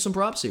trying to give you some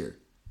props here.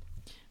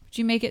 But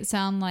you make it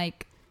sound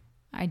like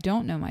I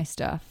don't know my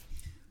stuff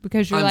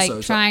because you're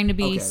I'm trying to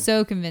be okay.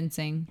 so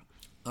convincing.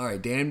 All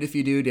right, damned if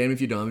you do, damned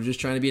if you don't. I'm just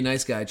trying to be a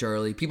nice guy,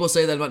 Charlie. People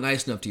say that I'm not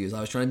nice enough to you. So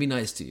I was trying to be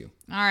nice to you.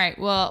 All right,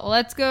 well,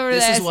 let's go over to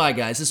This is why,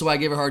 guys. This is why I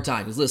give her a hard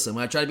time. Because listen,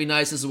 when I try to be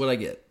nice, this is what I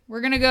get.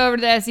 We're going to go over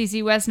to the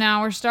SEC West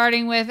now. We're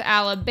starting with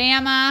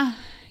Alabama.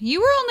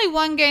 You were only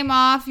one game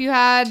off. You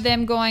had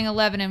them going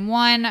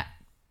 11-1.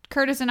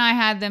 Curtis and I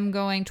had them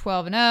going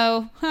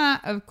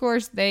 12-0. Of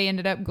course, they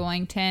ended up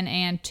going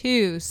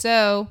 10-2.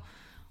 So,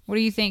 what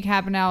do you think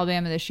happened to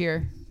Alabama this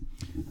year?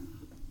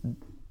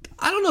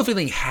 I don't know if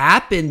anything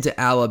happened to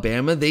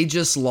Alabama. They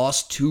just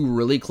lost two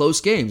really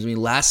close games.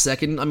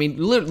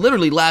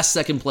 Literally last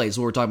second place,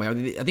 what we're talking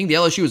about. I think the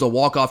LSU was a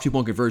walk-off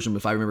 2-point conversion,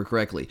 if I remember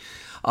correctly.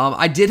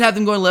 I did have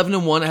them going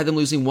 11-1. I had them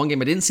losing one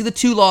game. I didn't see the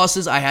two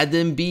losses. I had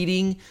them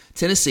beating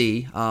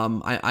Tennessee.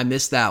 I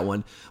missed that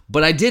one.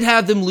 But I did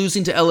have them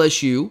losing to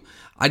LSU.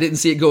 I didn't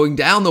see it going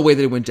down the way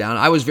that it went down.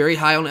 I was very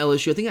high on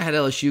LSU. I think I had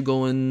LSU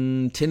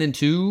going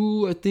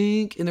 10-2, I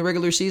think, in the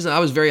regular season. I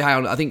was very high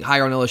on, I think,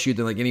 higher on LSU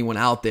than like anyone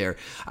out there.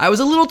 I was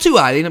a little too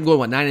high. They ended up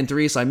going,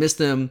 9-3, so I missed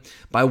them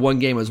by one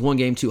game. I was one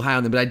game too high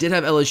on them. But I did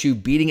have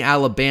LSU beating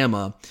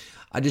Alabama.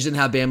 I just didn't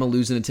have Bama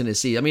losing to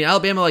Tennessee. I mean,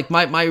 Alabama, like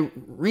my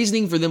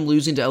reasoning for them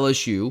losing to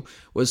LSU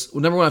was,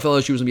 number one, I felt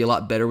LSU was going to be a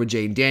lot better with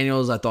Jaden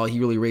Daniels. I thought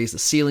he really raised the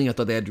ceiling. I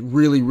thought they had a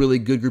really, really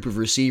good group of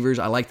receivers.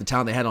 I liked the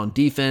talent they had on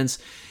defense.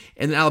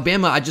 And then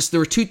Alabama, there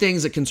were two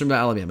things that concerned me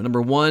about Alabama.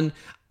 Number one,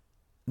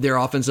 their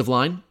offensive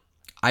line.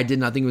 I did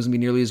not think it was going to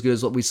be nearly as good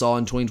as what we saw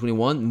in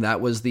 2021, and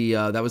that was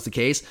the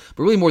case.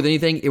 But really, more than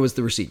anything, it was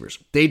the receivers.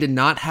 They did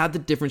not have the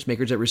difference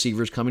makers at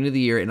receivers coming into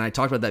the year, and I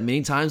talked about that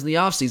many times in the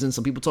offseason.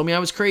 Some people told me I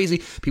was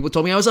crazy. People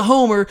told me I was a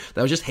homer, that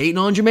I was just hating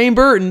on Jermaine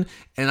Burton,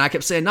 and I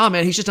kept saying, nah,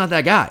 man, he's just not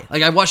that guy.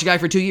 Like, I've watched the guy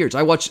for 2 years.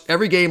 I watched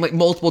every game like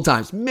multiple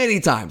times, many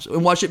times,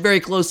 and watched it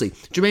very closely.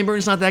 Jermaine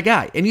Burton's not that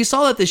guy, and you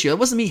saw that this year. It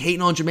wasn't me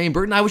hating on Jermaine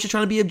Burton. I was just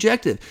trying to be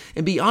objective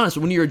and be honest.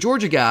 When you're a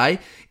Georgia guy,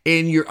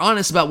 and you're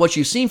honest about what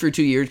you've seen for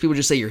 2 years, people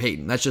just say you're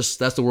hating. That's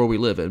the world we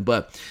live in.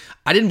 But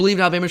I didn't believe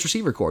in Alabama's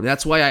receiver corps.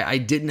 That's why I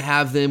didn't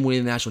have them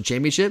winning the national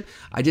championship.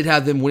 I did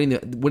have them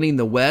winning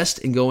the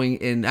West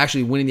and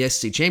actually winning the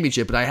SEC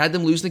championship. But I had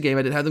them losing the game.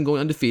 I didn't have them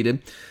going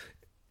undefeated,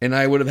 and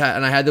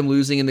I had them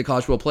losing in the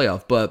college football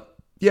playoff. But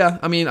yeah,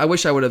 I mean, I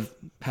wish I would have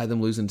had them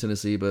losing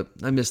Tennessee, but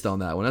I missed on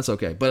that one. That's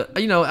okay. But,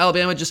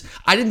 Alabama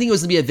I didn't think it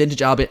was going to be a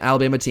vintage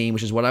Alabama team,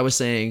 which is what I was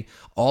saying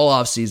all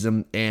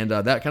offseason, and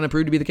that kind of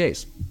proved to be the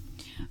case.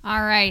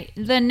 All right.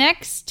 The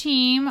next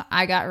team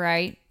I got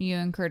right, you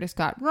and Curtis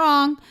got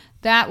wrong.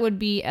 That would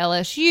be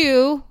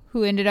LSU,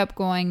 who ended up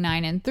going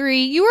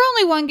 9-3. You were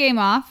only one game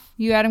off.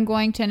 You had them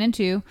going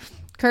 10-2.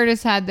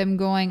 Curtis had them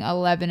going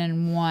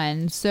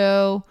 11-1.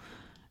 So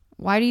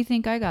why do you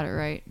think I got it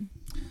right?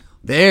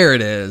 There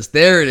it is,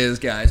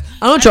 guys.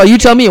 I don't know, Charlie. You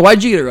tell me. Why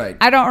did you get it right?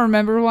 I don't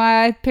remember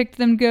why I picked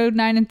them to go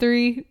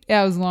 9-3.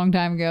 That was a long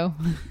time ago.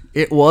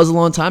 It was a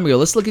long time ago.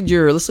 Let's look at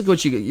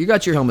what you got. You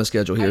got your helmet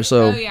schedule here.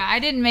 I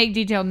didn't make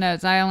detailed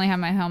notes. I only have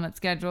my helmet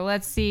schedule.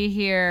 Let's see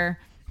here.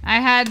 I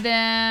had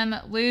them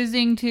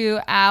losing to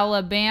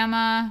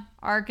Alabama,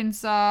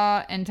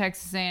 Arkansas, and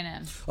Texas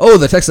A&M. Oh,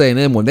 the Texas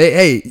A&M one.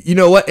 Hey, you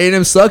know what?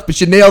 A&M sucked, but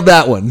you nailed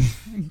that one.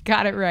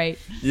 Got it right.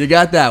 You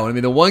got that one. I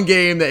mean, the one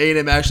game that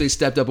A&M actually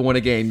stepped up and won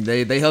a game.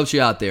 They helped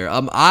you out there.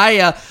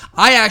 I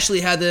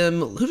actually had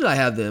them. Who did I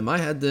have them? I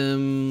had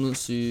them.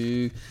 Let's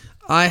see.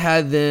 I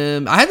had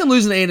them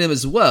losing to A&M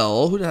as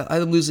well. Who did I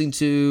had them losing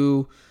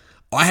to?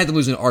 Oh, I had them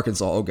losing to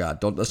Arkansas. Oh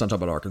God, let's not talk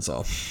about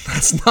Arkansas.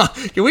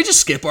 Can we just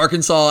skip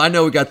Arkansas? I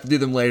know we got to do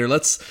them later.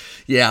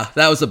 That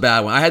was a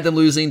bad one. I had them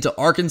losing to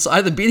Arkansas. I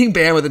had them beating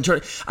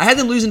Bama. I had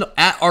them losing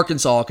at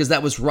Arkansas because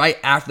that was right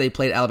after they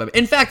played Alabama.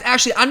 In fact,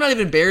 actually, I'm not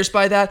even embarrassed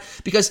by that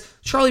because,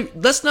 Charlie,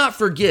 let's not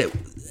forget,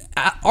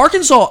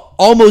 Arkansas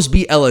almost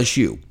beat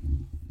LSU.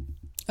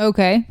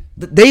 Okay.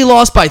 They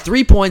lost by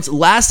 3 points.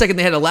 Last second,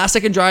 they had a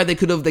last-second drive. They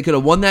could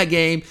have won that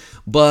game,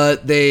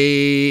 but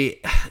they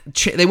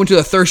went to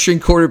a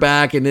third-string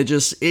quarterback, and it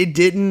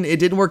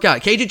didn't work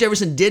out. KJ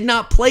Jefferson did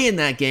not play in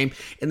that game,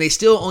 and they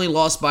still only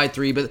lost by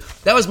 3. But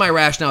that was my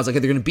rationale. It's like,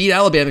 they're going to beat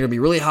Alabama. They're going to be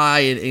really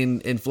high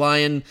in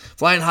flying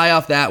high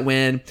off that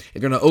win.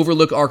 They're going to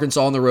overlook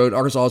Arkansas on the road.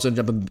 Arkansas is going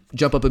to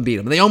jump up and beat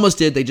them. And they almost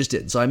did. They just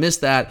didn't. So I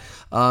missed that.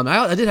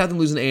 I did have them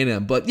losing to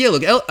A&M. But yeah,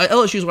 look,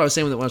 LSU is what I was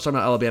saying when I was talking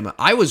about Alabama.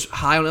 I was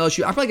high on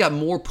LSU. I probably got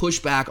more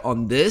pushback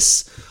on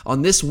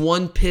this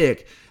one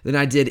pick than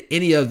I did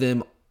any of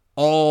them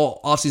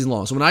all offseason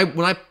long. So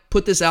when I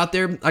put this out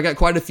there, I got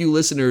quite a few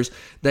listeners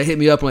that hit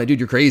me up and like, dude,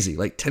 you're crazy.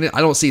 Like 10,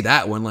 I don't see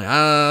that one. Like,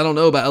 I don't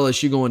know about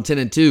LSU going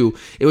 10-2.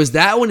 It was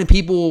that one, and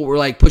people were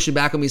like pushing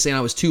back on me saying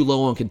I was too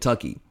low on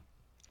Kentucky.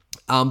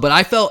 But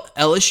I felt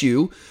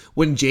LSU,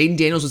 when Jaden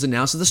Daniels was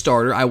announced as the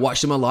starter, I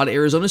watched him a lot at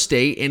Arizona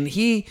State, and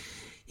he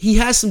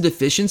has some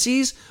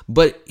deficiencies,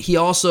 but he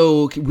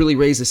also really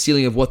raised the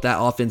ceiling of what that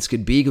offense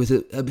could be with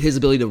his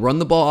ability to run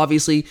the ball,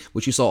 obviously,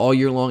 which you saw all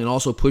year long, and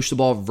also push the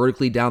ball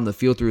vertically down the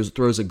field.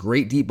 Throws a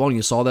great deep ball, and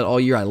you saw that all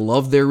year. I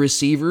love their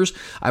receivers.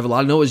 I have a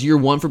lot of know it was year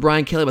one for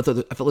Brian Kelly, but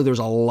I felt like there was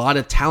a lot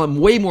of talent,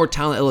 way more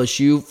talent at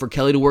LSU for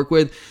Kelly to work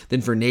with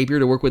than for Napier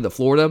to work with at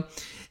Florida.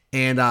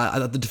 And I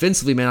thought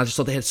defensively, man, I just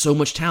thought they had so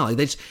much talent.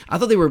 I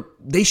thought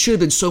they should have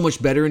been so much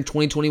better in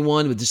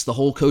 2021, but just the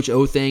whole Coach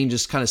O thing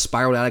just kind of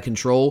spiraled out of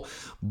control.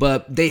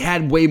 But they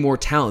had way more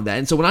talent than that.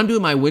 And so when I'm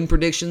doing my win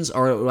predictions,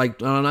 or like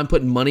when I'm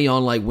putting money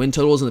on like win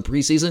totals in the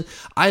preseason,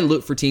 I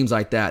look for teams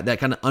like that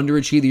kind of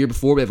underachieved the year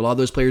before. They have a lot of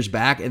those players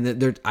back,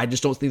 and I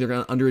just don't think they're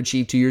going to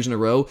underachieve 2 years in a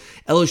row.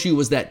 LSU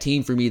was that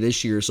team for me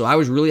this year, so I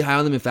was really high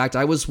on them. In fact,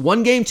 I was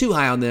one game too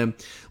high on them.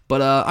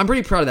 But I'm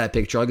pretty proud of that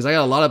pick, Charlie, because I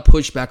got a lot of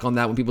pushback on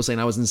that when people saying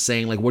I was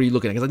insane. Like, what are you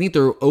looking at? Because I think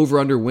they're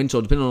over-under win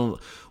total, depending on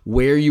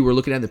where you were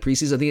looking at in the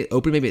preseason. I think it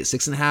opened maybe at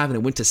 6.5, and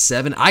it went to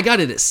 7. I got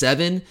it at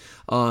 7,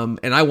 and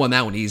I won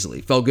that one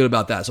easily. Felt good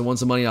about that, so won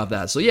some money off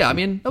that. So, yeah, I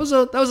mean, that was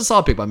a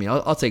solid pick by me.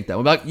 I'll take that.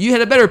 What about you?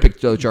 Had a better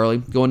pick, though, Charlie,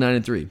 going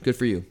 9-3. Good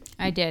for you.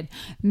 I did.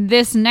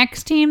 This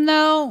next team,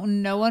 though,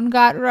 no one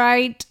got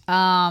right.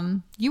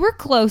 You were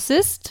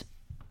closest.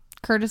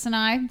 Curtis and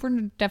I were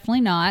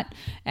definitely not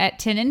at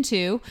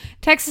 10-2.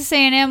 Texas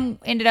A&M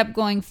ended up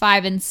going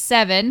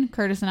 5-7.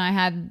 Curtis and I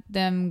had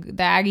the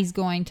Aggies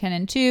going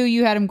 10-2.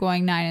 You had them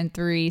going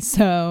 9-3.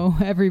 So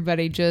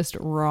everybody just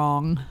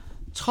wrong.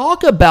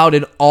 Talk about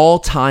an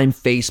all-time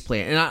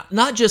faceplant. And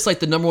not just like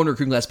the number one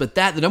recruiting class, but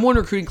the number one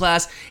recruiting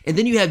class. And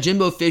then you have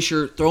Jimbo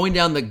Fisher throwing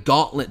down the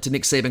gauntlet to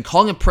Nick Saban,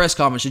 calling a press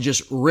conference to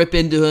just rip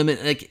into him.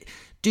 And like,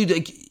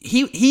 dude,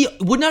 he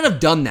would not have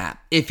done that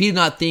if he did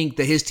not think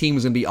that his team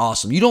was going to be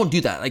awesome. You don't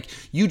do that. Like,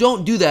 you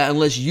don't do that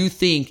unless you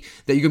think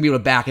that you're going to be able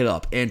to back it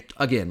up. And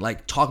again,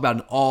 like, talk about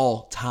an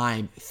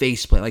all-time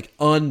faceplant. Like,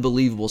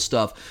 unbelievable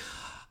stuff.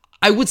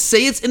 I would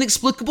say it's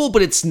inexplicable,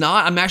 but it's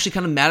not. I'm actually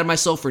kind of mad at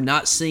myself for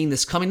not seeing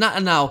this coming.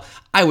 Now,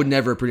 I would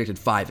never have predicted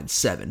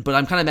 5-7, but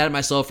I'm kind of mad at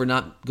myself for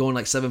not going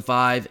like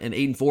 7-5 and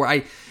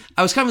 8-4.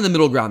 I was kind of in the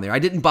middle ground there. I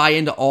didn't buy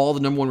into all the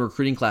number one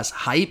recruiting class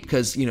hype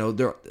because, you know,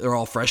 they're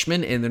all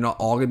freshmen and they're not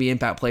all going to be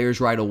impact players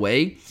right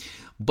away.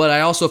 But I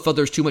also felt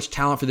there's too much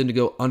talent for them to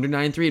go under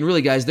 9-3. And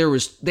really, guys,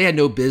 they had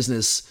no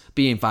business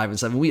being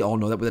 5-7. We all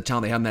know that with the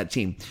talent they have on that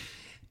team.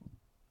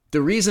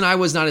 The reason I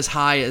was not as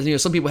high as, you know,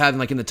 some people have them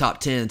like in the top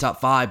 10,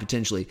 top 5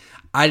 potentially,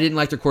 I didn't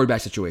like their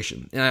quarterback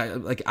situation.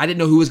 And I didn't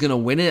know who was going to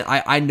win it.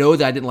 I know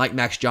that I didn't like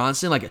Max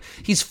Johnson. Like,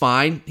 he's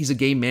fine. He's a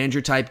game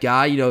manager type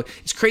guy. You know,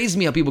 it's crazy to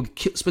me how people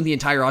spent the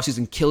entire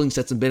offseason killing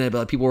Stetson Bennett, but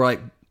like, people were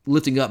like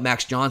lifting up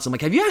Max Johnson. I'm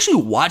like, have you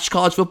actually watched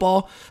college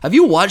football? Have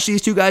you watched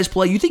these two guys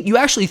play? You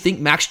actually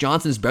think Max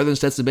Johnson is better than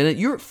Stetson Bennett?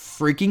 You're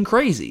freaking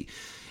crazy.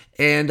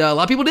 And a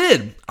lot of people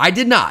did. I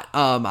did not.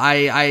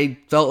 I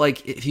felt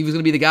like if he was going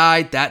to be the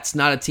guy, that's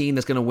not a team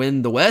that's going to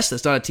win the West.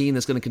 That's not a team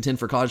that's going to contend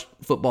for college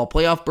football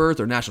playoff berth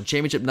or national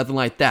championship, nothing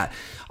like that.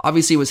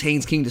 Obviously, it was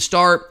Haynes King to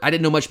start. I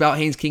didn't know much about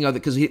Haynes King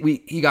because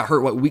he got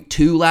hurt, week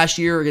 2 last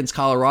year against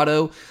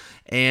Colorado.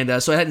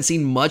 And so I hadn't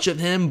seen much of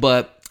him,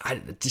 but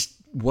I just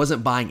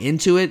wasn't buying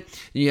into it.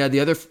 You had the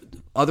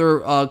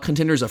other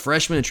contenders, a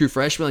freshman, a true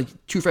freshman.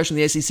 Like, true freshmen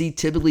in the SEC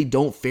typically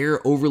don't fare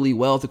overly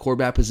well at the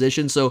quarterback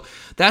position. So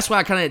that's why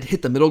I kind of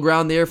hit the middle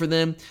ground there for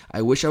them.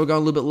 I wish I would have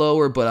gone a little bit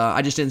lower, but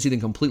I just didn't see them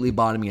completely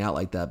bottoming out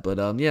like that. But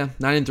yeah,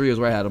 9-3 is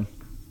where I had them.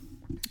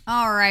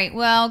 All right.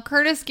 Well,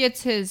 Curtis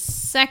gets his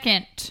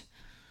second,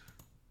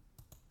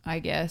 I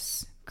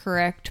guess,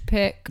 correct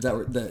pick. Is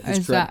that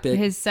his correct pick?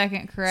 His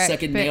second correct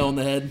Second pick. nail on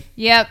the head.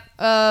 Yep,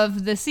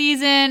 of the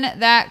season.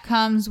 That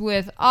comes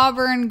with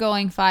Auburn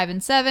going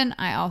 5-7.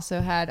 I also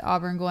had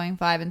Auburn going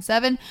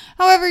 5-7.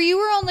 However, you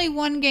were only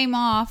one game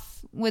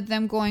off with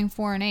them going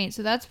 4-8,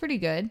 so that's pretty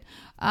good.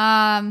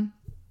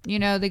 You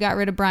know, they got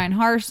rid of Brian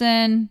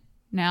Harsin.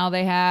 Now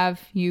they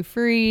have Hugh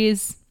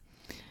Freeze.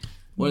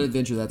 What an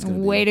adventure that's going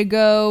to be. Way to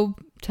go,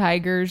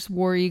 Tigers,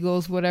 War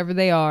Eagles, whatever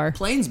they are.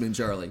 Plainsmen,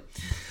 Charlie.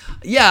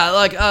 Yeah,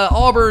 like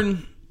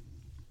Auburn,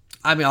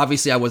 I mean,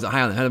 obviously I wasn't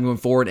high on them. I had them going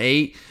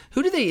 4-8.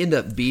 Who did they end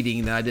up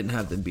beating that I didn't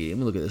have them beating? Let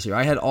me look at this here.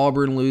 I had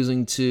Auburn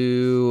losing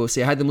to, I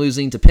had them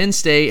losing to Penn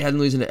State, had them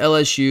losing to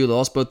LSU. They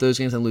lost both those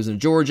games. Had them losing to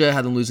Georgia,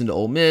 had them losing to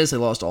Ole Miss. They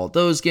lost all of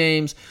those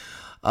games.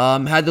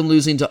 Had them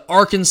losing to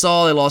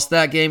Arkansas. They lost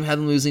that game. Had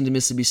them losing to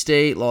Mississippi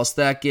State. Lost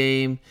that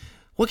game.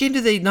 What game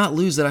did they not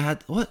lose that I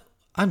had? What?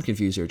 I'm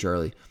confused here,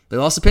 Charlie. They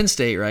lost to Penn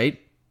State,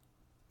 right?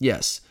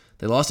 Yes.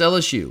 They lost to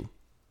LSU.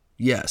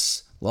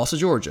 Yes. Lost to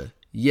Georgia.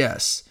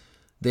 Yes.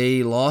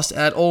 They lost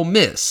at Ole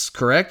Miss,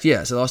 correct?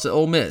 Yes, they lost at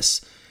Ole Miss.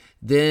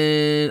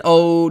 Then,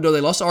 oh, no, they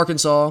lost to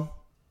Arkansas.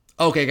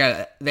 Okay, got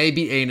it. They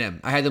beat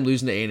A&M. I had them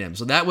losing to A&M.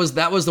 So that was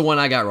the one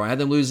I got wrong. I had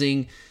them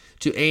losing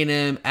to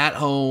A&M at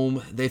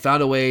home. They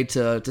found a way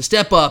to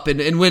step up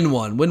and win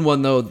one. Win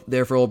one, though,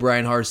 there for old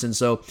Brian Harsin.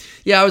 So,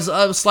 yeah, I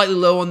was slightly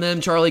low on them.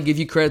 Charlie, give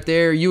you credit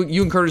there. You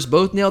and Curtis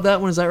both nailed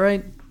that one. Is that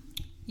right?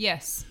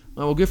 Yes.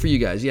 Oh, well, good for you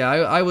guys. Yeah,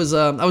 I was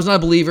not a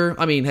believer.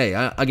 I mean, hey,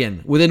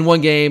 again, within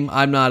one game,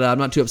 I'm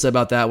not too upset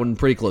about that one.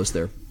 Pretty close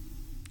there.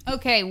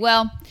 Okay,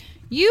 well,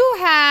 you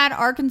had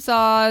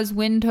Arkansas's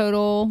win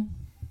total.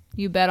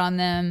 You bet on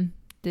them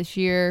this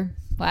year,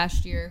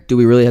 last year. Do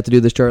we really have to do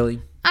this,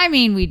 Charlie? I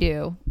mean, we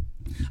do.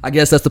 I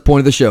guess that's the point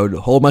of the show,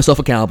 to hold myself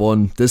accountable,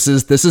 and this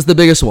is the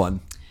biggest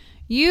one.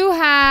 You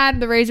had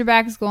the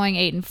Razorbacks going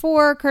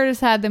 8-4. Curtis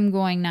had them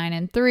going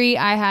 9-3.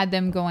 I had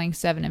them going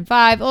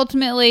 7-5.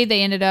 Ultimately,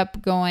 they ended up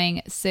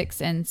going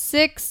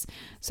 6-6.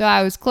 So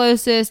I was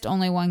closest,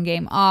 only one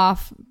game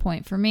off.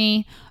 Point for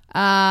me.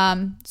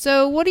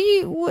 So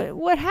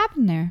what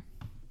happened there?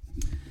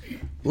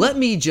 Let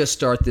me just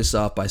start this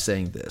off by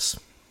saying this.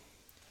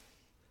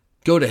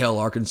 Go to hell,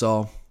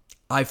 Arkansas.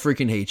 I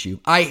freaking hate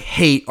you. I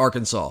hate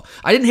Arkansas.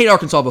 I didn't hate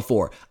Arkansas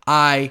before.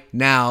 I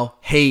now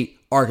hate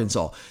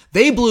Arkansas.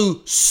 They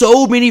blew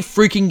so many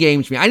freaking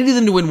games for me. I needed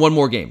them to win one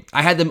more game.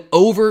 I had them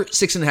over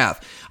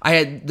 6.5. I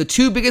had the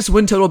two biggest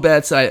win total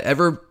bets I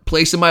ever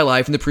placed in my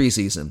life in the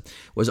preseason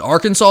was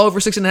Arkansas over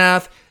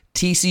 6.5,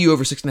 TCU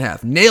over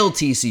 6.5. Nailed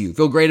TCU.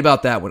 Feel great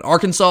about that one.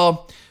 Arkansas,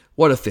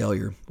 what a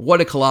failure. What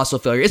a colossal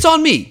failure. It's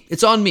on me.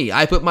 It's on me.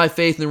 I put my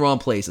faith in the wrong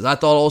places. I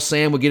thought old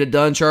Sam would get it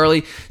done,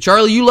 Charlie.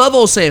 Charlie, you love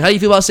old Sam. How do you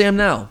feel about Sam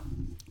now?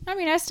 I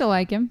mean, I still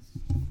like him.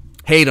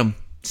 Hate him.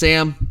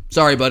 Sam,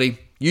 sorry, buddy.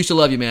 Used to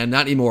love you, man.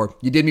 Not anymore.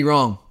 You did me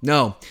wrong.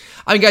 No.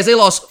 I mean, guys, they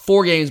lost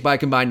 4 games by a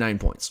combined 9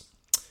 points.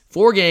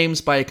 4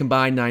 games by a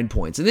combined 9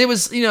 points. And it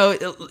was,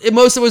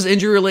 most of it was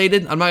injury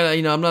related. I'm not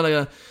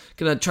going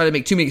to try to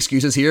make too many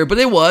excuses here, but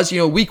it was,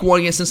 week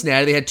 1 against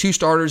Cincinnati. They had 2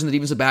 starters in the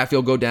defensive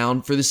backfield go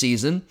down for the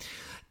season.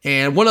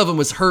 And one of them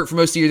was hurt for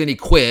most of the year, then he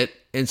quit.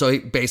 And so he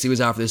basically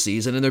was out for the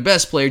season. And their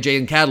best player,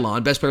 Jaden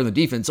Catalon, best player on the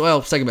defense,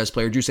 well, second best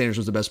player, Drew Sanders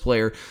was the best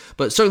player,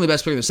 but certainly the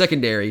best player in the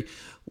secondary,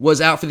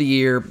 was out for the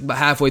year about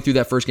halfway through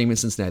that first game in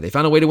Cincinnati. They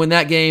found a way to win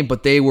that game,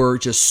 but they were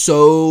just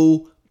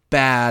so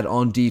bad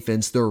on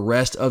defense the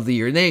rest of the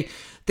year. And they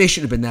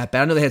shouldn't have been that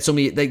bad. I know they had so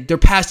many. Their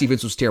pass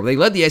defense was terrible. They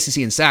led the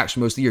SEC in sacks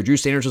for most of the year. Drew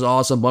Sanders was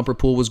awesome. Bumper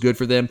Pool was good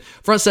for them.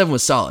 Front 7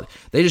 was solid.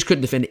 They just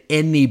couldn't defend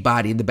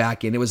anybody in the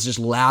back end. It was just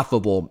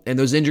laughable. And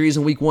those injuries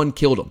in week 1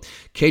 killed them.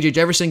 KJ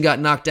Jefferson got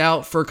knocked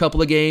out for a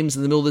couple of games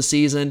in the middle of the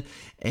season.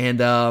 And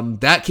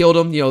that killed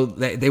them.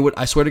 They would.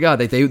 I swear to God,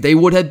 they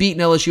would have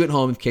beaten LSU at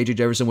home if KJ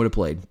Jefferson would have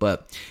played,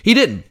 but he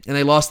didn't, and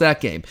they lost that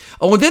game.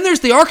 Oh, and then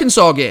there's the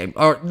Arkansas game,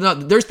 or no,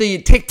 there's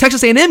the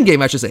Texas A&M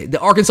game, I should say, the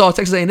Arkansas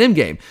Texas A&M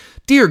game.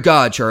 Dear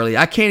God, Charlie,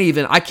 I can't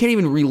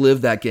even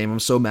relive that game.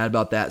 I'm so mad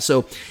about that.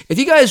 So if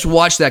you guys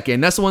watch that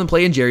game, that's the one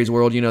play in Jerry's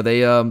World. They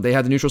have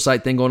the neutral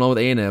site thing going on with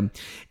A&M,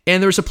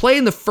 and there was a play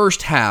in the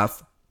first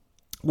half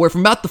where from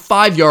about the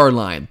 5-yard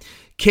line,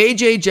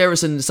 KJ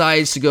Jefferson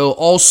decides to go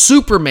all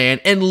Superman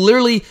and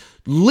literally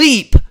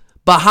leap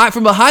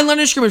from behind line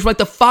of scrimmage from like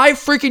the 5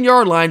 freaking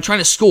yard line trying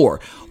to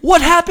score.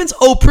 What happens?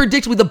 Oh,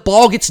 predictably, the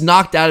ball gets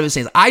knocked out of his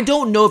hands. I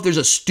don't know if there's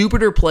a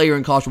stupider player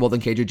in college football than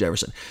KJ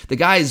Jefferson. The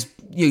guy is,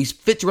 he's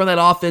fit to run that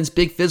offense,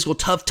 big, physical,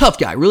 tough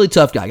guy, really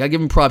tough guy. Gotta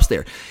give him props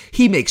there.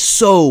 He makes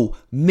so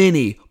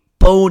many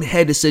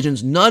bonehead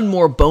decisions, none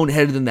more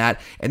boneheaded than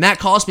that. And that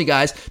cost me,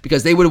 guys,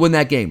 because they would have won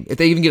that game if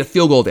they even get a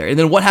field goal there. And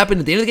then what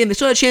happened at the end of the game? They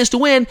still had a chance to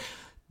win.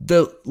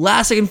 The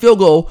last second field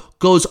goal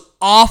goes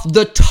off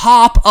the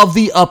top of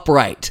the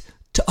upright.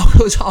 And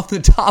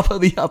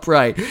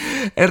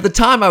at the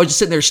time, I was just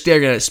sitting there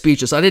staring at it,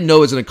 speechless. I didn't know it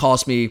was going to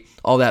cost me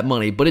all that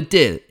money, but it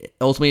did. It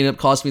ultimately ended up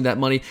costing me that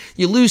money.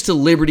 You lose to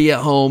Liberty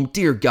at home.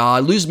 Dear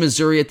God. Lose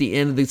Missouri at the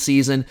end of the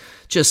season.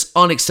 Just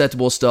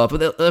unacceptable stuff.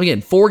 But again,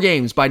 4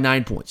 games by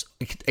 9 points.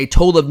 A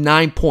total of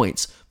 9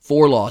 points,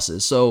 4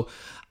 losses. So,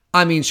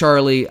 I mean,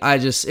 Charlie,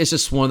 it's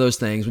just one of those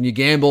things. When you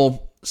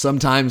gamble,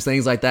 sometimes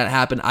things like that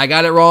happen. I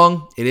got it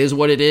wrong. It is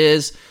what it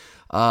is.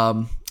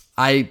 I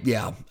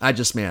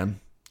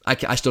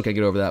still can't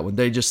get over that one.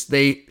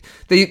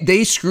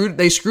 They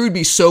screwed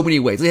me so many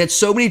ways. They had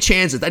so many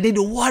chances. I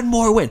needed one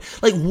more win.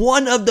 Like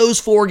one of those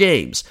 4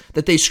 games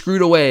that they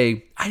screwed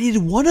away, I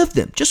needed one of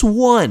them. Just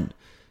one.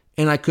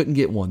 And I couldn't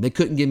get one. They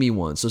couldn't give me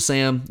one. So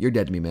Sam, you're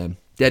dead to me, man.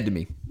 Dead to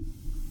me.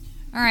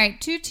 All right,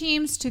 2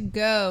 teams to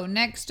go.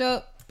 Next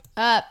up,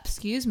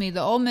 the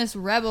Ole Miss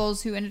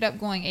Rebels, who ended up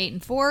going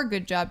 8-4.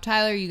 Good job,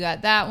 Tyler. You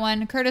got that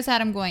one. Curtis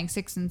had him going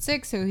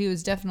 6-6, so he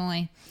was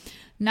definitely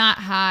not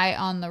high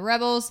on the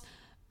Rebels.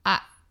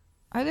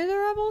 Are they the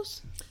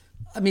Rebels?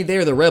 I mean,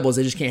 they're the Rebels.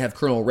 They just can't have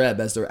Colonel Reb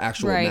as their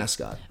actual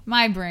mascot.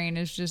 My brain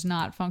is just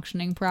not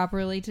functioning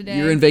properly today.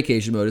 You're in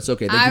vacation mode. It's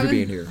okay. Thank you for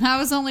being here. I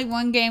was only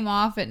 1 game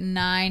off at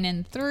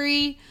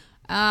 9-3.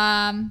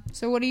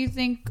 So what do you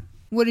think?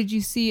 What did you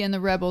see in the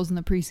Rebels in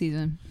the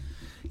preseason?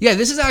 Yeah,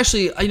 this is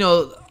actually,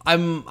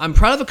 I'm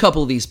proud of a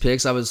couple of these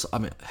picks.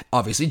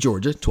 Obviously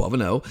Georgia,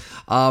 12-0.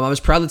 I was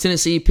proud of the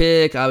Tennessee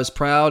pick. I was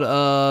proud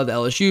of the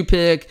LSU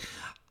pick.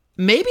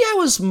 Maybe I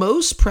was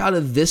most proud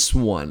of this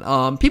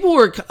one. People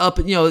were up,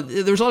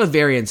 there's a lot of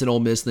variance in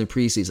Ole Miss in the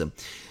preseason.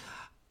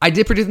 I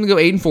did predict them to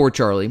go 8-4,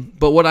 Charlie,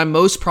 but what I'm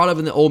most proud of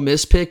in the Ole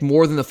Miss pick,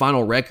 more than the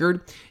final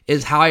record,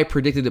 is how I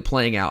predicted it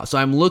playing out. So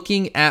I'm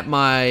looking at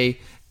my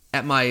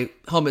at my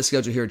helmet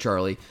schedule here,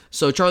 Charlie.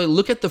 So, Charlie,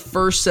 look at the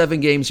first 7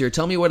 games here.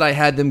 Tell me what I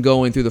had them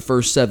going through the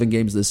first 7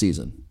 games of the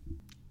season.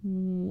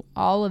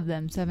 All of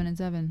them,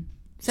 7-7.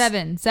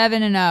 7-0.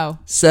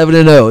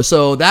 7-0.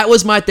 So that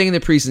was my thing in the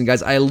preseason,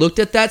 guys. I looked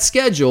at that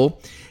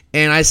schedule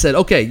and I said,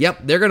 okay, yep,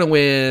 they're going to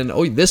win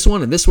this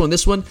one and this one and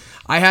this one.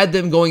 I had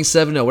them going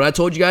 7-0. What I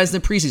told you guys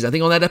in the preseason, I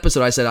think on that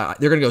episode, I said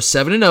they're going to go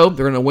 7-0.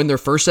 They're going to win their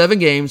first 7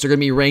 games. They're going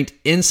to be ranked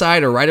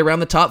inside or right around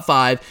the top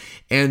 5.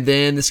 And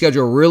then the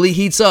schedule really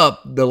heats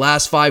up the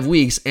last 5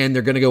 weeks and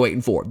they're going to go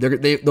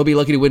 8-4. They'll be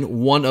lucky to win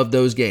one of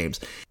those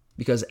games.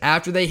 Because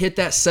after they hit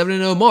that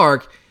 7-0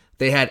 mark,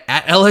 they had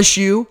at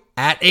LSU,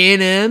 at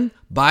A&M,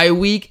 bye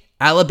week,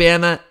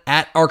 Alabama,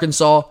 at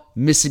Arkansas,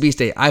 Mississippi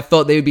State. I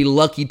felt they would be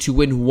lucky to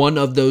win one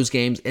of those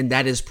games, and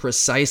that is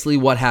precisely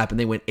what happened.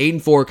 They went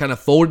 8-4, kind of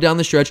folded down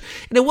the stretch,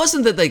 and it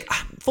wasn't that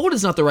folded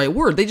is not the right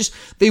word.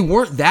 They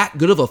weren't that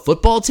good of a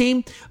football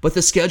team, but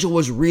the schedule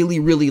was really,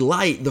 really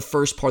light the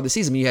first part of the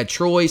season. I mean, you had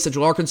Troy,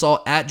 Central Arkansas,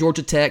 at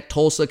Georgia Tech,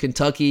 Tulsa,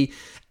 Kentucky,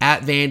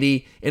 at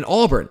Vandy, and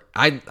Auburn.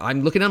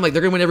 I'm looking at them like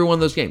they're going to win every one of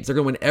those games. They're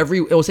going to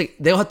win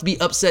they'll have to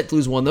be upset to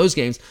lose one of those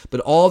games,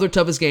 but all their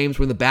toughest games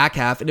were in the back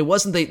half, and it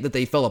wasn't that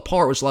they fell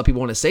apart, which a lot of people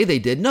want to say they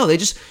did. No,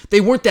 they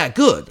weren't that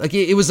good. Like,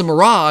 it was a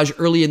mirage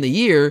early in the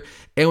year,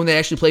 and when they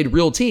actually played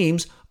real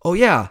teams,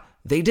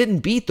 they didn't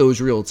beat those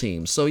real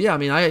teams. So, yeah, I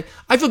mean, I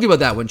feel good about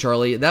that one,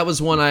 Charlie. That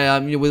was one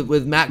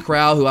with Matt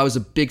Corral, who I was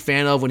a big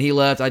fan of when he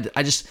left.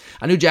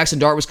 I knew Jackson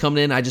Dart was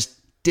coming in. I just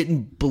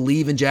didn't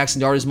believe in Jackson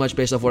Dart as much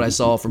based off what I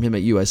saw from him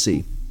at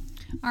USC.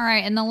 All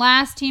right, and the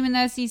last team in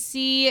the SEC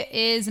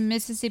is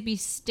Mississippi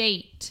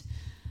State.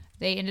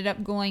 They ended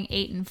up going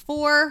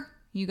 8-4.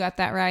 You got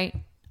that right.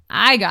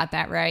 I got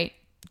that right.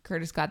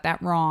 Curtis got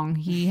that wrong.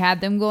 He had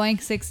them going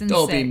 6-6.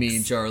 Don't be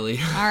mean, Charlie.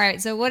 All right,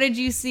 so what did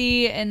you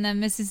see in the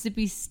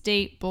Mississippi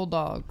State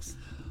Bulldogs?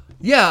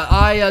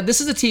 Yeah, this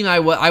is a team I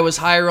was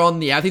higher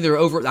on. I think they're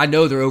over. I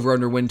know their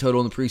over/under win total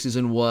in the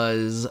preseason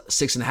was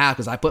 6.5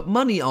 because I put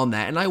money on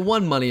that and I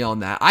won money on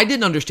that. I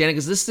didn't understand it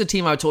because this is a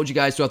team I told you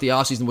guys throughout the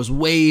offseason was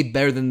way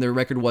better than their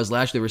record was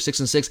last year. They were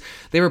 6-6.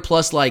 They were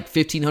plus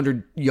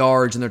 1,500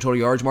 yards in their total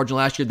yards margin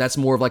last year. That's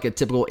more of like a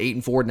typical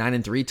 8-4,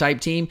 9-3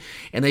 type team.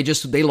 And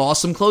they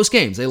lost some close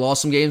games. They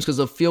lost some games because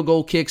of field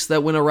goal kicks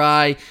that went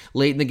awry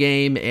late in the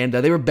game, and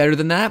they were better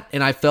than that.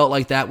 And I felt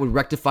like that would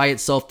rectify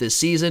itself this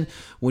season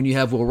when you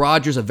have Will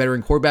Rogers, a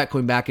veteran quarterback,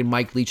 coming back in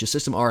Mike Leach's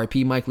system.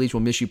 R.I.P. Mike Leach,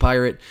 will miss you,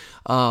 Pirate.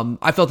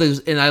 I felt this,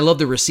 and I love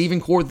the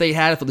receiving core that they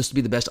had. I thought this would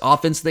be the best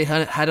offense they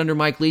had under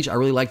Mike Leach. I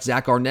really liked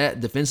Zach Arnett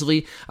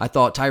defensively. I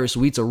thought Tyrus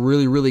Wheat's a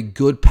really, really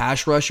good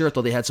pass rusher. I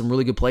thought they had some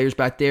really good players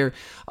back there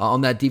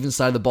on that defense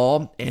side of the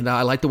ball, and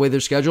I liked the way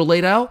their schedule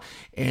laid out.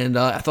 And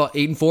I thought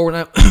 8-4 when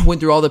I went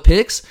through all the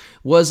picks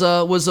was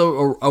a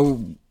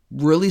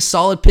really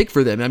solid pick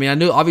for them. I mean, I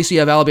know obviously you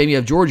have Alabama, you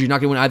have Georgia. You're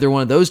not going to win either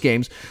one of those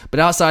games. But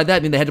outside that, I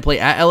mean, they had to play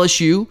at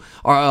LSU,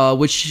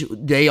 which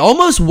they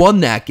almost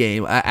won that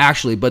game,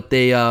 actually. But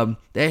they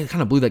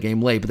kind of blew that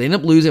game late. But they ended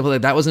up losing. I felt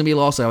like that was going to be a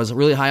loss. So I was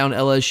really high on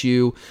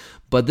LSU.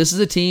 But this is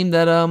a team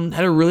that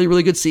had a really,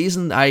 really good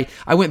season. I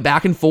went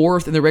back and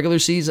forth in the regular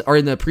season or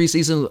in the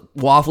preseason,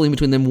 waffling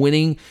between them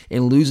winning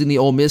and losing the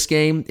Ole Miss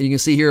game. And you can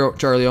see here,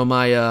 Charlie, on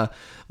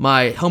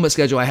my helmet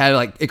schedule, I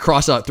had it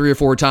crossed out 3 or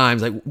 4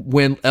 times,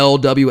 win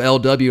LW,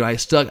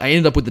 and I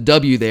ended up with the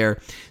W there.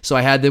 So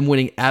I had them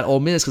winning at Ole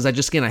Miss because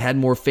I had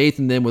more faith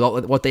in them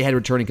with what they had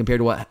returning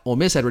compared to what Ole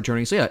Miss had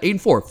returning. So yeah,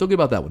 8-4, feel good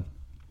about that one.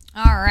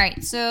 All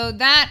right, so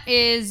that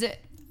is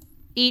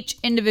each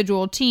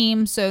individual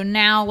team. So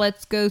now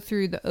let's go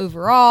through the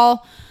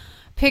overall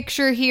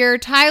picture here.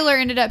 Tyler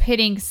ended up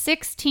hitting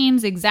 6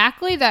 teams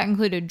exactly. That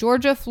included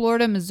Georgia,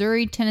 Florida,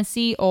 Missouri,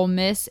 Tennessee, Ole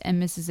Miss, and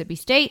Mississippi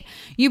State.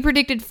 You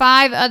predicted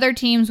 5 other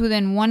teams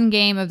within 1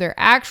 game of their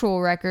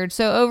actual record.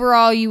 So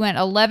overall, you went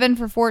 11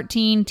 for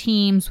 14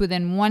 teams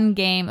within 1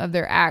 game of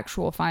their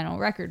actual final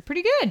record.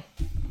 Pretty good.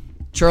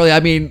 Charlie, I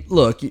mean,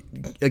 look,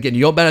 again,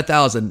 you don't bet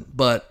 1,000,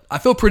 but I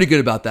feel pretty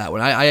good about that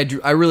one.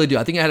 I really do.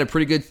 I think I had a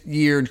pretty good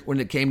year when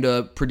it came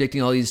to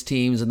predicting all these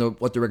teams and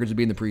what the records would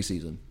be in the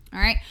preseason. All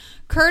right.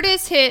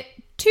 Curtis hit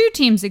 2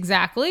 teams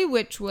exactly,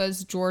 which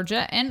was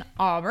Georgia and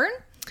Auburn.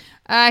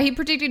 He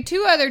predicted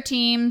 2 other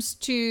teams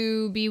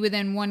to be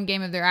within 1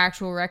 game of their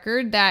actual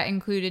record. That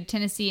included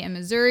Tennessee and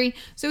Missouri.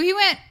 So he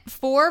went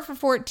 4 for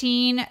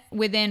 14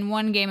 within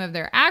 1 game of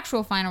their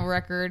actual final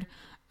record.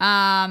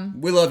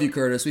 We love you,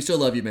 Curtis. We still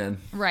love you, man.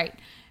 Right.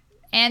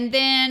 And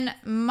then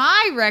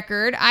my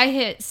record, I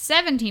hit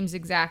 7 teams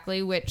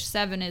exactly, which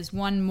 7 is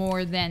 1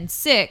 more than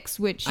 6,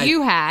 which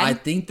you had. I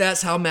think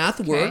that's how math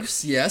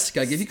works. Yes,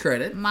 gotta give you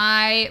credit.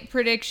 My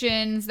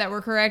predictions that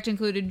were correct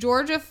included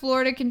Georgia,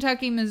 Florida,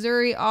 Kentucky,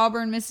 Missouri,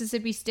 Auburn,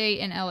 Mississippi State,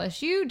 and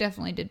LSU.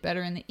 Definitely did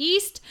better in the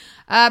East.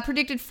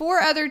 Predicted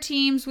 4 other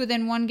teams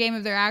within 1 game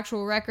of their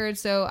actual record,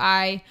 so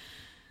I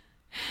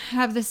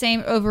have the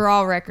same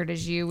overall record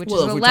as you, which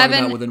is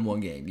 11 within 1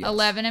 game. Yes.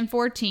 11 and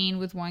 14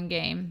 with 1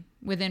 game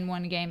within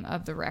 1 game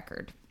of the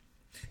record.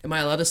 Am I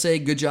allowed to say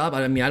good job?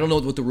 I mean, I don't know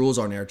what the rules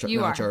are now,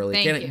 you are. Charlie.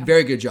 Thank you.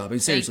 Very good job. I mean,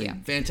 seriously,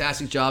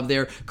 fantastic job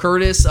there,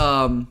 Curtis.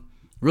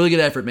 Really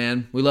good effort,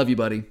 man. We love you,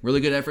 buddy. Really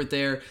good effort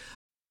there.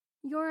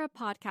 You're a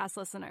podcast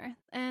listener,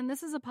 and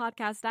this is a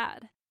podcast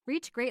ad.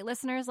 Reach great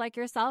listeners like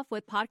yourself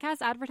with podcast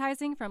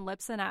advertising from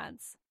Libsyn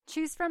Ads.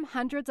 Choose from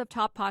hundreds of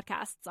top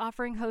podcasts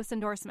offering host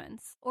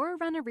endorsements, or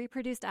run a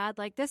reproduced ad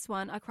like this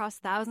one across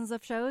thousands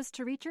of shows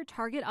to reach your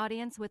target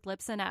audience with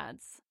Libsyn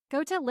Ads.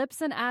 Go to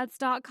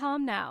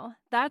libsynads.com now.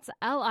 That's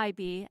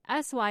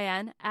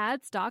LIBSYN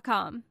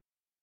ads.com.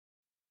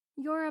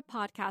 You're a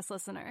podcast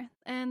listener,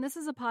 and this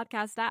is a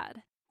podcast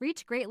ad.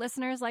 Reach great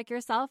listeners like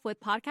yourself with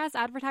podcast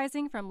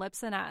advertising from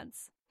Libsyn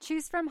Ads.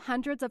 Choose from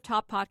hundreds of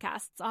top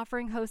podcasts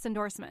offering host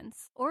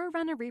endorsements, or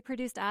run a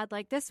reproduced ad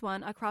like this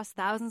one across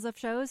thousands of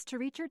shows to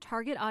reach your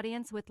target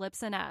audience with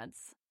Libsyn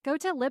Ads. Go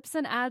to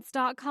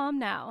libsynads.com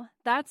now.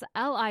 That's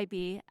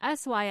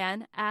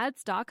LIBSYN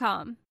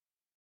ads.com.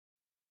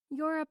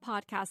 You're a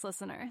podcast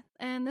listener,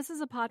 and this is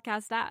a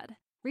podcast ad.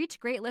 Reach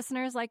great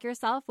listeners like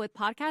yourself with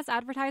podcast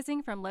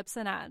advertising from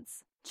Libsyn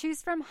Ads.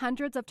 Choose from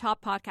hundreds of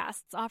top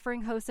podcasts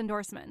offering host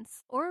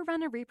endorsements, or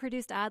run a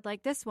reproduced ad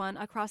like this one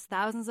across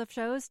thousands of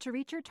shows to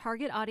reach your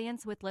target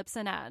audience with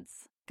Libsyn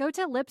Ads. Go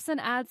to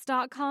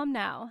libsynads.com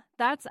now.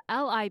 That's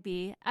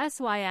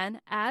LIBSYN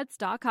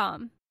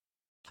ads.com.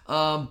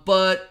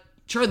 But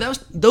Charlie,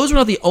 those were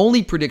not the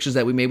only predictions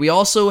that we made. We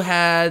also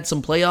had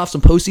some playoffs,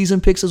 some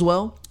postseason picks as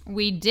well.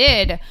 We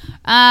did.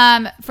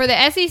 For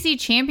the SEC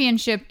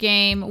championship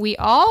game, we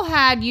all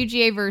had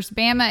UGA versus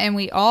Bama, and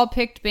we all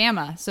picked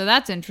Bama. So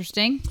that's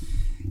interesting.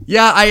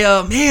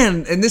 Yeah,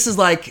 man, and this is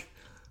like,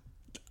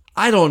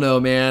 I don't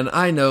know, man.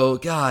 I know,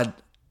 God,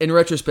 in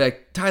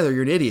retrospect, Tyler,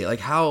 you're an idiot.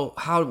 Like,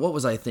 what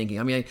was I thinking?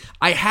 I mean,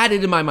 I had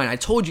it in my mind. I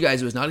told you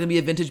guys it was not going to be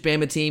a vintage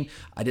Bama team.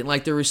 I didn't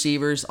like their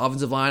receivers,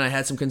 offensive line. I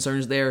had some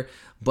concerns there,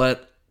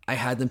 but I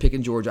had them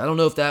picking Georgia. I don't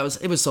know if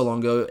it was so long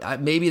ago.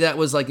 Maybe that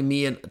was like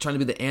me and trying to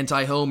be the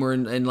anti-homer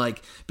and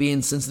like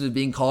being sensitive,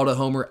 being called a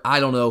homer. I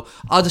don't know.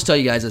 I'll just tell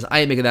you guys this. I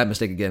ain't making that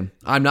mistake again.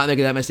 I'm not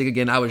making that mistake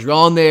again. I was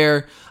wrong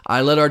there.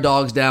 I let our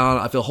dogs down.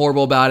 I feel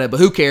horrible about it, but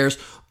who cares?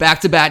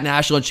 Back-to-back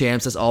national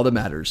champs. That's all that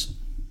matters.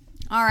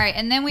 All right,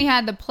 and then we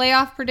had the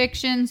playoff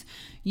predictions.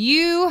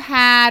 You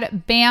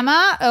had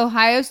Bama,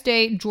 Ohio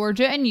State,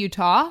 Georgia, and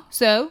Utah.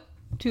 So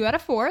 2 out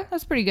of 4.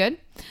 That's pretty good.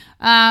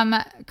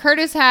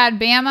 Curtis had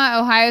Bama,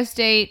 Ohio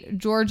State,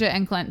 Georgia,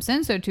 and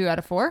Clemson. So 2 out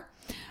of 4.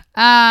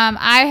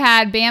 I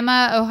had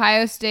Bama,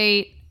 Ohio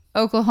State,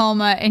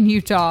 Oklahoma, and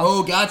Utah.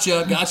 Oh,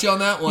 gotcha on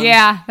that one.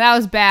 Yeah, that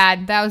was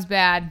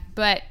bad.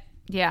 But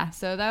yeah,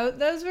 so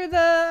those were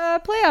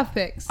the playoff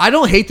picks. I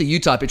don't hate the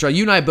Utah pick.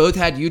 You and I both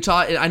had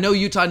Utah. I know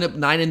Utah ended up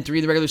 9-3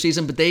 the regular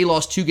season, but they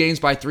lost 2 games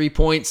by 3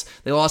 points.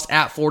 They lost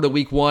at Florida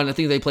week 1. I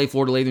think they play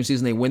Florida later in the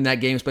season. They win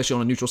that game, especially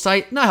on a neutral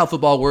site. Not how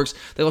football works.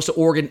 They lost to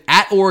Oregon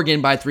at Oregon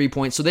by 3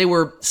 points. So they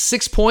were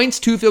 6 points,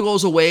 2 field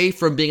goals away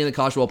from being in the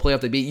college football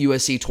playoff. They beat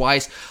USC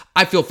twice.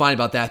 I feel fine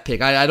about that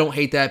pick. I don't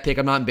hate that pick.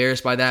 I'm not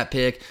embarrassed by that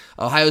pick.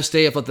 Ohio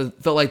State, I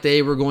felt like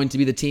they were going to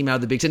be the team out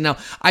of the Big Ten. Now,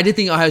 I did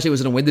think Ohio State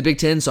was going to win the Big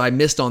Ten, so I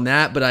missed on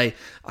that, but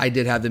I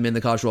did have them in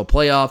the college football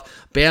playoff.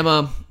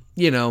 Bama,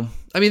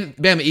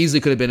 Bama easily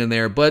could have been in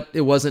there, but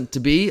it wasn't to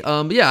be.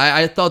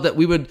 I thought that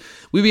we'd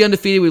be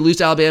undefeated. We'd lose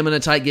to Alabama in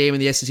a tight game in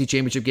the SEC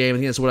championship game. I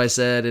think that's what I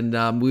said,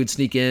 and we would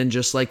sneak in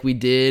just like we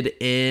did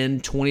in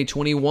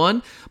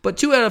 2021. But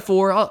 2 out of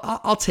 4,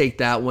 I'll take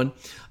that one.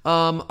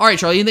 All right,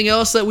 Charlie, anything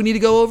else that we need to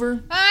go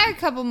over? I have a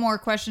couple more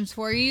questions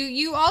for you.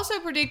 You also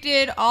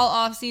predicted all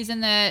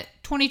offseason that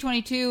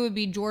 2022 would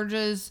be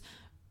Georgia's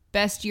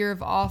best year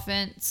of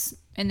offense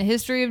in the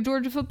history of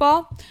Georgia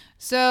football.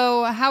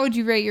 So how would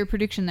you rate your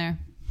prediction there?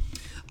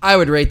 I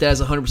would rate that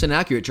as 100%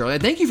 accurate, Charlie.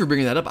 Thank you for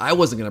bringing that up. I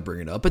wasn't going to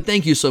bring it up, but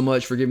thank you so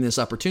much for giving me this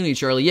opportunity,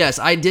 Charlie. Yes,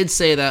 I did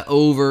say that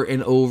over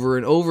and over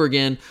and over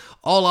again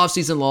all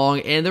offseason long,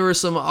 and there were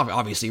some,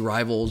 obviously,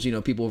 rivals,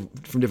 people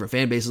from different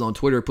fan bases on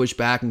Twitter push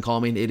back and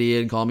call me an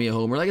idiot and call me a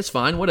homer. Like, it's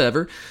fine,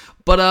 whatever.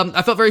 But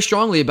I felt very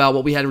strongly about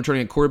what we had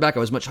returning at quarterback. I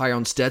was much higher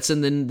on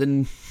Stetson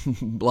than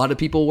a lot of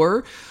people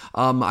were.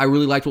 I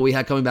really liked what we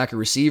had coming back at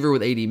receiver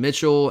with A.D.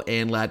 Mitchell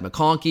and Ladd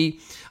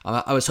McConkey.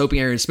 I was hoping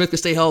Aaron Smith could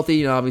stay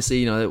healthy.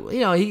 Obviously,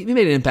 he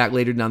made an impact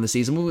later down the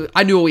season.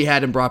 I knew what we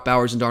had in Brock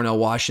Bowers and Darnell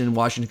Washington.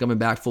 Washington coming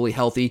back fully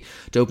healthy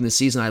to open the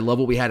season. I love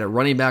what we had at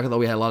running back. I thought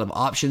we had a lot of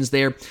options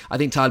there. I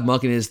think Todd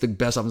Monken is the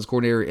best offensive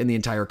coordinator in the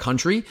entire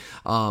country.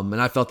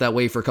 And I felt that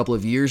way for a couple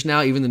of years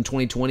now, even in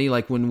 2020,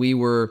 like when we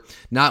were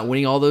not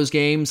winning all those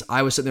games.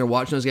 I was sitting there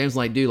watching those games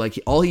like, dude, like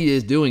all he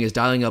is doing is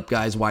dialing up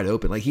guys wide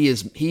open. Like he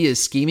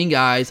is scheming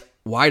guys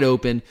wide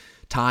open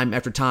time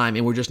after time,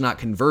 and we're just not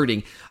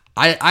converting.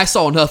 I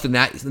saw enough in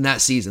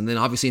that season. Then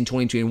obviously in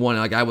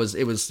 2021, it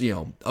was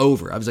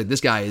over. I was like,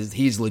 this guy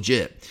he's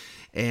legit.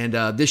 And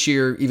this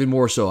year, even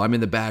more so, I'm in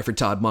the bag for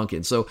Todd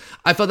Monken. So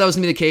I felt that was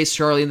going to be the case,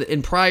 Charlie.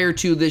 And prior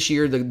to this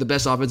year, the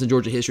best offense in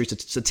Georgia history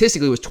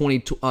statistically was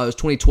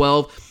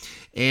 2012.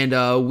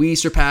 And we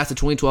surpassed the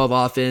 2012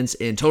 offense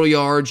in total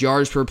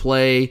yards per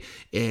play,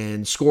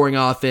 and scoring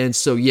offense.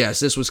 So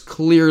yes, this was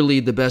clearly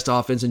the best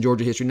offense in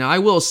Georgia history. Now I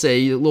will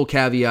say, a little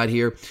caveat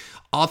here,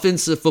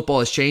 offensive football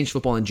has changed.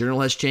 Football in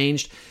general has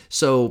changed.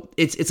 So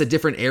it's a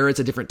different era. It's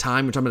a different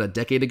time. We're talking about a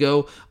decade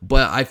ago.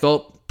 But I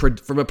felt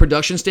from a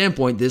production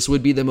standpoint, this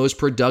would be the most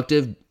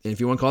productive, if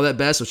you want to call that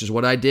best, which is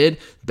what I did,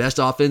 best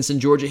offense in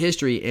Georgia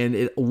history. And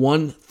it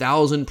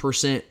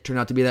 1,000% turned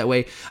out to be that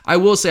way. I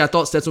will say I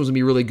thought Stetson was going to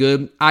be really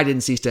good. I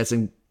didn't see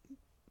Stetson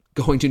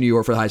going to New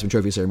York for the Heisman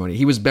Trophy ceremony.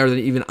 He was better than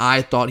even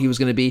I thought he was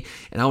going to be,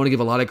 and I want to give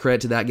a lot of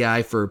credit to that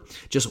guy for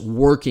just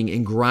working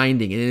and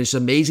grinding. And it's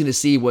amazing to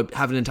see what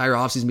having an entire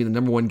offseason be the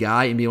number one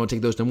guy and being able to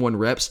take those number one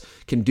reps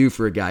can do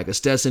for a guy, because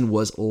Stetson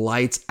was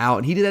lights out,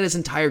 and he did that his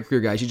entire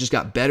career, guys. He just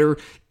got better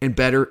and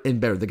better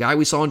and better. The guy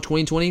we saw in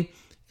 2020,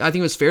 I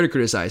think it was fair to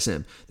criticize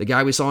him. The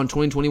guy we saw in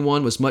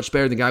 2021 was much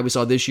better. The guy we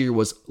saw this year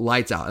was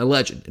lights out, a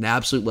legend, an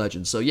absolute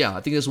legend. So yeah,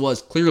 I think this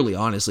was clearly,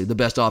 honestly, the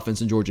best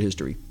offense in Georgia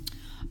history.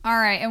 All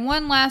right, and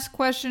one last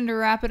question to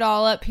wrap it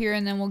all up here,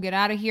 and then we'll get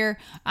out of here.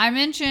 I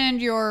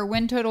mentioned your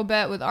win total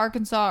bet with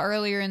Arkansas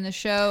earlier in the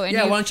show. And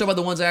yeah, why don't you talk about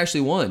the ones I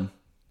actually won?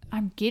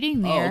 I'm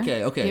getting there.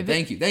 Oh, okay.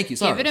 Thank you.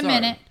 Sorry. Give it a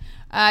minute.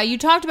 You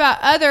talked about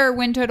other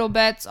win total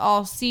bets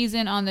all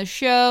season on the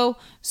show.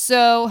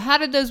 So how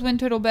did those win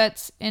total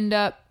bets end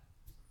up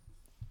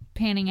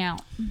panning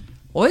out?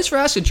 Well, thanks for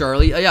asking,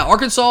 Charlie. Yeah,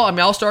 Arkansas,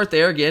 I'll start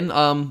there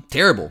again.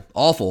 Terrible.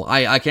 Awful.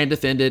 I can't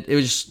defend it.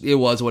 It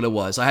was what it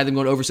was. I had them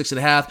going over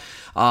 6.5.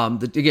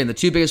 Again, the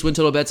two biggest win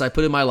total bets I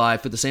put in my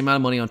life, put the same amount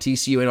of money on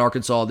TCU and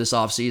Arkansas this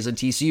offseason.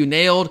 TCU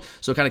nailed,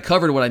 so it kind of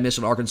covered what I missed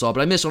on Arkansas,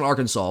 but I missed on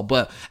Arkansas.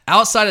 But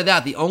outside of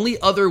that, the only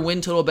other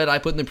win total bet I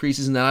put in the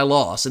preseason that I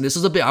lost, and this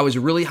is I was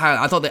really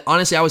high. I thought that,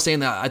 honestly, I was saying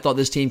that I thought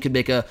this team could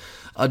make a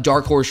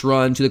dark horse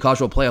run to the college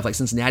football playoff like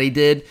Cincinnati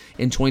did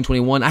in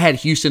 2021. I had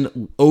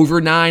Houston over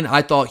 9.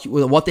 I thought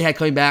with what they had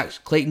coming back,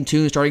 Clayton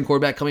Tune, starting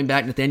quarterback coming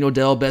back, Nathaniel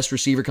Dell, best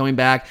receiver coming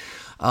back.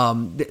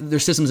 Their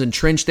system's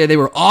entrenched there. They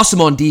were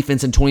awesome on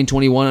defense in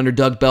 2021 under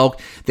Doug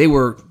Belk.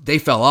 They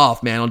fell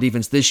off, man, on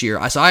defense this year.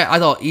 I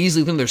thought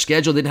easily looking at their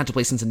schedule, they didn't have to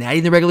play Cincinnati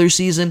in the regular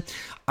season.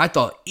 I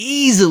thought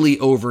easily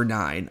over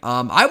 9.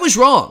 I was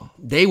wrong.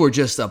 They were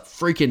just a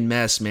freaking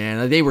mess,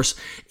 man. That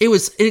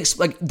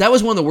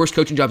was one of the worst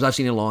coaching jobs I've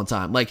seen in a long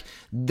time. Like,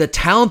 the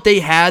talent they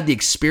had, the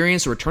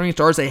experience, the returning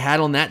stars they had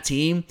on that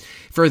team,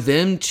 for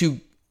them to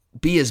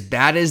be as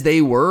bad as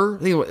they were, I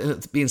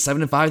think being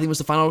 7-5, I think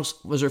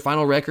was their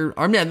final record.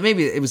 Or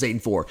maybe it was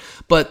 8-4,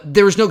 but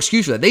there was no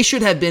excuse for that. They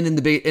should have been in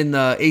the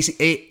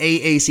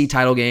AAC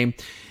title game,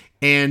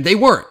 and they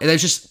weren't. And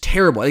that's just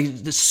terrible.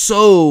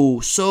 So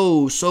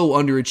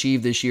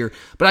underachieved this year.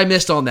 But I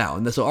missed on that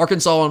one. So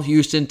Arkansas and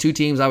Houston, two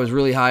teams I was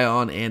really high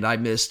on, and I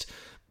missed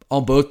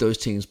on both those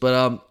teams.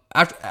 But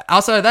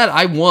outside of that,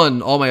 I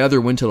won all my other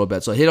win total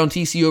bets. So I hit on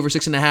TCU over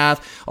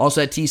 6.5.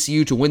 Also had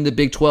TCU to win the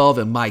Big 12,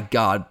 and my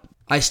God,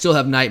 I still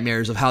have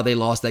nightmares of how they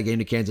lost that game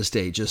to Kansas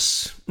State.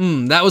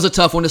 That was a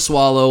tough one to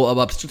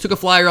swallow. Took a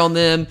flyer on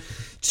them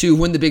to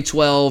win the Big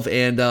 12,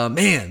 and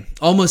man,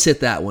 almost hit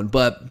that one,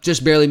 but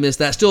just barely missed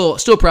that.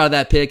 Still proud of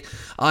that pick.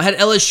 I had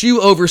LSU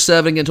over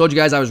 7. Again, told you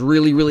guys I was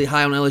really, really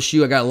high on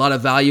LSU. I got a lot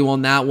of value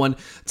on that one.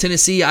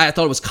 Tennessee, I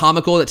thought it was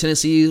comical that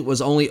Tennessee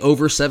was only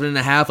over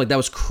 7.5. Like, that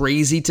was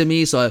crazy to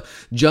me, so I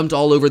jumped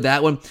all over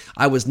that one.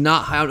 I was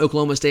not high on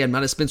Oklahoma State. I'm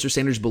not a Spencer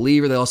Sanders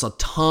believer. They lost a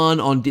ton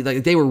on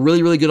they were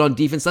really, really good on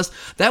defense.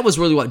 That was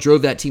really what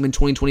drove that team in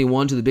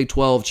 2021 to the Big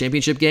 12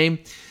 championship game.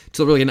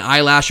 So really an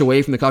eyelash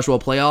away from the college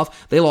football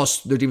playoff. They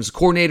lost their defensive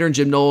coordinator and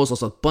Jim Knowles,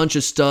 lost a bunch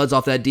of studs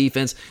off that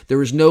defense. There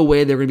was no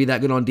way they were going to be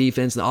that good on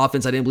defense. The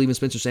offense, I didn't believe in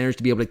Spencer Sanders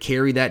to be able to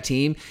carry that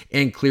team,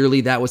 and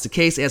clearly that was the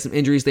case. They had some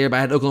injuries there, but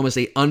I had Oklahoma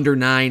State under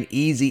 9,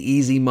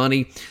 easy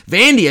money.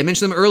 Vandy, I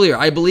mentioned them earlier.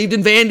 I believed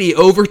in Vandy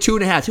over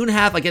 2.5.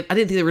 2.5, I didn't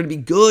think they were going to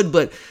be good,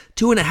 but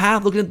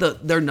 2.5, looking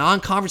at their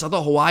non-conference, I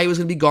thought Hawaii was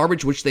going to be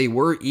garbage, which they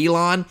were,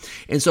 Elon.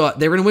 And so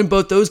they were going to win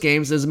both those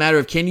games. It's a matter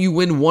of, can you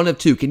win one of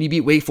two? Can you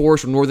beat Wake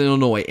Forest or Northern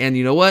Illinois? And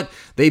you know what?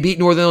 They beat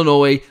Northern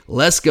Illinois.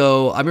 Let's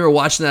go. I remember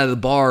watching that at the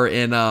bar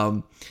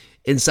in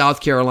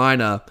South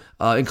Carolina,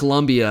 in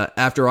Columbia,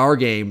 after our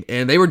game.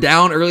 And they were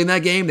down early in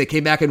that game. They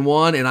came back and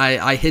won, and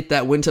I hit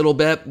that win total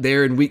bet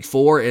there in week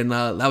 4, and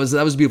that was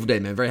a beautiful day,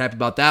 man. Very happy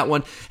about that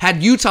one.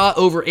 Had Utah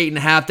over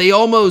 8.5. They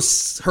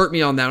almost hurt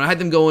me on that one. I had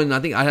them going, I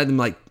think I had them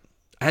in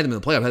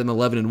the playoff. I had them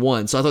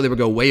 11-1, so I thought they would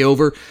go way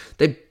over.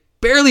 They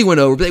barely went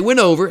over, but they went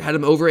over. Had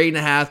them over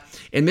 8.5.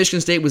 And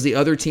Michigan State was the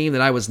other team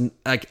that I was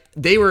like.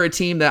 They were a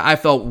team that I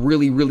felt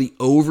really, really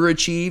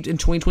overachieved in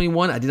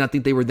 2021. I did not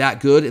think they were that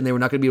good, and they were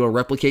not going to be able to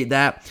replicate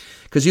that,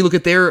 because you look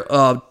at their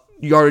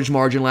yardage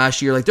margin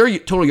last year. Like, their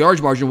total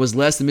yardage margin was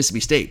less than Mississippi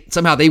State.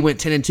 Somehow they went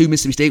 10-2.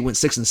 Mississippi State went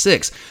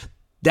 6-6.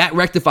 That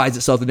rectifies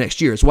itself the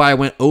next year. It's why I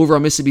went over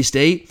on Mississippi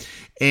State.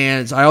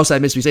 And I also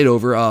had Mississippi State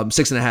over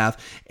 6.5.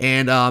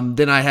 And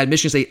then I had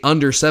Michigan State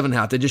under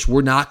 7.5. They just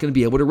were not going to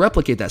be able to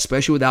replicate that,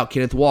 especially without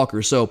Kenneth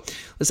Walker. So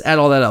let's add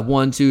all that up.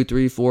 1, 2,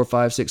 3, 4,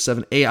 5, 6,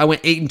 7, 8. I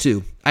went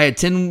 8-2. I had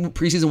 10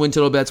 preseason win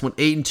total bets, went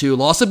 8-2.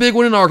 Lost a big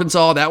one in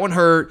Arkansas. That one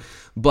hurt.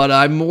 But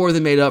I more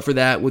than made up for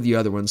that with the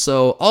other one.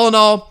 So all in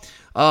all,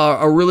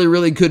 a really,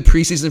 really good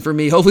preseason for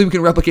me. Hopefully we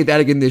can replicate that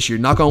again this year.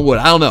 Knock on wood.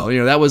 I don't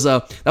know. That was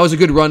a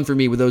good run for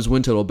me with those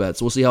win total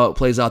bets. We'll see how it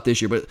plays out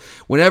this year. But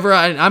whenever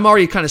I'm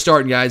already kind of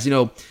starting, guys,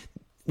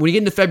 when you get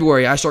into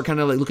February, I start kind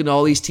of like looking at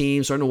all these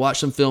teams, starting to watch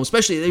some film,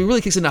 especially it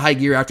really kicks into high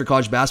gear after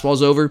college basketball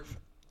is over.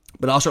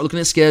 But I'll start looking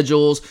at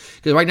schedules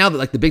because right now,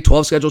 like the Big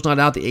 12 schedule's not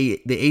out,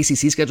 the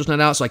ACC schedule's not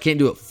out, so I can't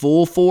do it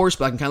full force,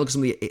 but I can kind of look at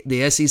some of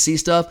the SEC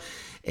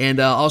stuff. And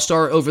I'll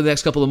start over the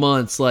next couple of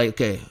months, like,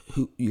 okay,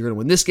 you're going to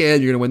win this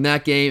game, you're going to win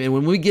that game. And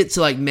when we get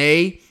to like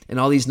May and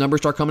all these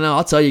numbers start coming out,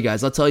 I'll tell you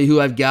guys. I'll tell you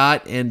who I've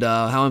got and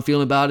how I'm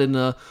feeling about it,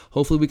 and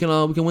hopefully we can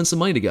win some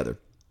money together.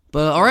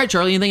 But all right,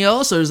 Charlie, anything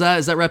else, or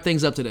does that wrap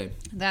things up today?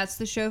 That's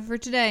the show for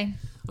today.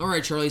 All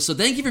right, Charlie. So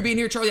thank you for being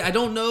here, Charlie. I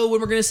don't know when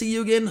we're going to see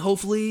you again.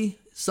 Hopefully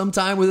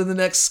sometime within the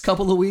next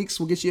couple of weeks,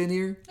 we'll get you in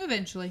here.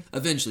 Eventually.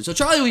 So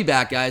Charlie will be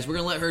back, guys. We're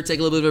going to let her take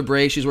a little bit of a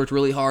break. She's worked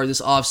really hard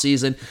this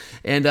offseason.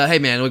 And, hey,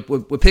 man,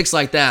 with picks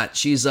like that,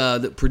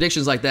 the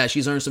predictions like that,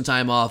 she's earned some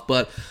time off.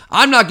 But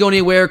I'm not going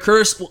anywhere.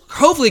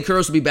 Hopefully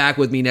Curtis will be back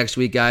with me next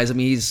week, guys. I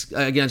mean,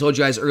 I told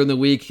you guys earlier in the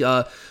week,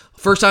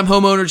 first-time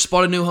homeowner just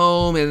bought a new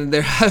home, and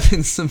they're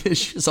having some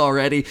issues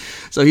already.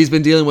 So he's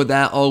been dealing with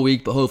that all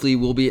week, but hopefully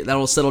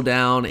that'll settle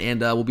down,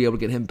 and we'll be able to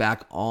get him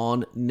back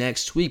on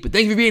next week. But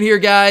thank you for being here,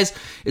 guys.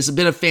 It's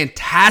been a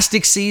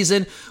fantastic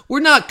season.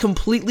 We're not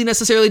completely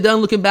necessarily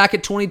done looking back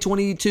at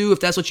 2022. If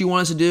that's what you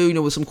want us to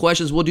do, with some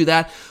questions, we'll do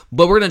that.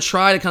 But we're going to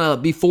try to kind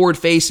of be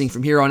forward-facing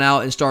from here on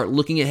out and start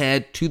looking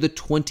ahead to the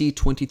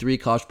 2023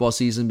 college football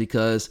season,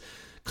 because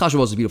college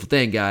football is a beautiful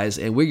thing, guys,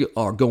 and we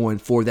are going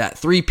for that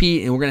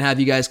three-peat, and we're going to have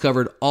you guys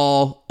covered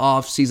all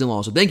off season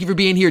long. So thank you for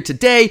being here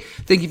today.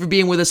 Thank you for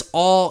being with us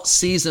all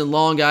season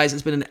long, guys.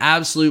 It's been an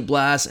absolute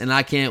blast, and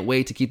I can't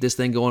wait to keep this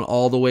thing going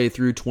all the way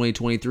through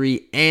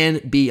 2023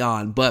 and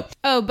beyond. But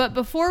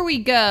before we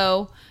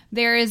go,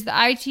 there is the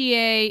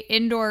ITA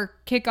indoor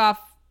kickoff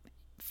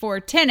for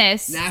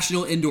tennis.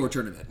 National Indoor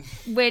Tournament.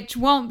 Which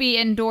won't be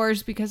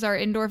indoors because our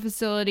indoor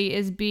facility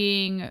is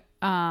being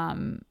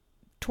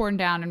torn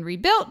down and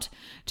rebuilt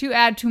to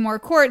add 2 more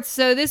courts.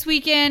 So this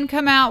weekend,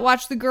 come out,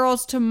 watch the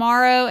girls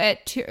tomorrow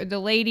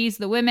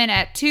the women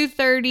at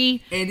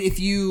 2:30. And if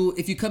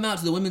you come out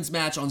to the women's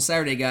match on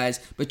Saturday, guys,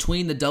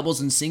 between the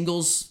doubles and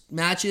singles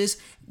matches,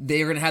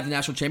 they're going to have the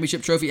national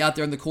championship trophy out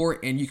there on the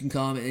court, and you can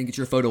come and get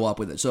your photo op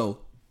with it. So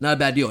not a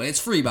bad deal. And it's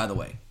free, by the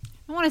way.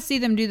 I want to see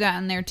them do that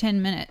in their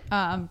 10-minute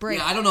break.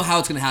 Yeah, I don't know how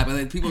it's going to happen.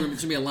 It's going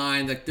to be a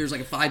line. There's like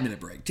a 5-minute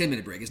break,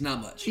 10-minute break. It's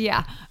not much.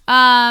 Yeah.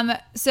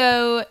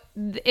 So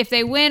if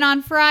they win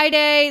on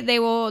Friday, the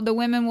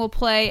women will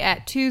play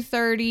at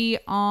 2:30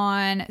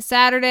 on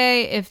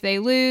Saturday. If they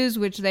lose,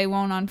 which they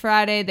won't on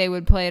Friday, they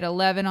would play at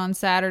 11 on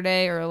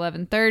Saturday or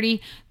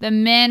 11:30. The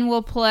men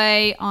will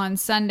play on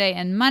Sunday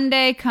and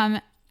Monday. Come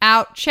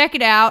out, check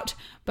it out.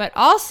 But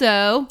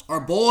also, our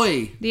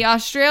boy, the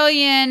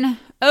Australian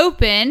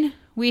Open.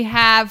 We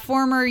have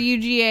former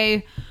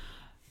UGA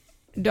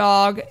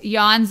dog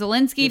Jan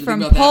Zielinski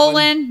from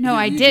Poland. No,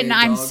 I didn't.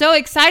 I'm so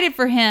excited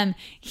for him.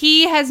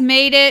 He has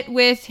made it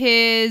with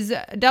his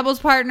doubles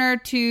partner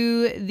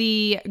to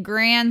the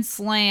Grand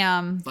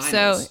Slam. Finals.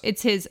 So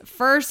it's his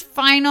first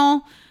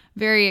final.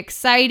 Very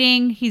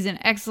exciting. He's an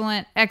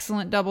excellent,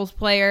 excellent doubles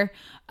player.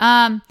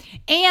 And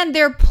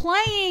they're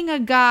playing a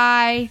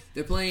guy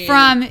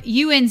from UNC.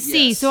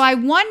 Yes. So I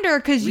wonder,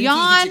 because Jan...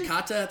 I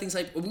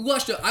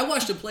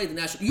watched him play the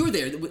national... You were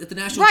there at the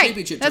national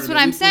championship that's what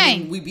I'm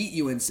saying. We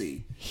beat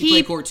UNC. He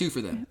played court 2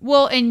 for them.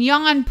 Well, and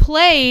Jan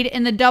played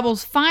in the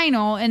doubles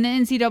final in the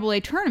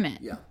NCAA tournament.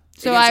 Yeah.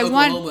 So against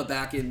Oklahoma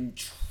back in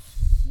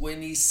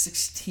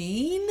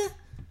 2016?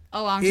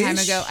 A long time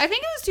ago. I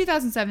think it was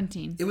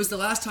 2017. It was the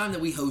last time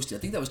that we hosted. I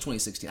think that was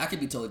 2016. I could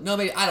be totally... No,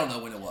 maybe... I don't know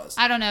when it was.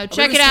 I don't know.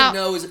 Check it out.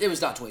 No, it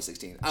was not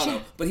 2016. I don't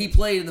know. But he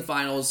played in the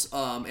finals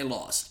and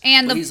lost.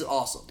 But he's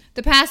awesome.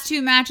 The past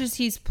 2 matches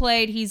he's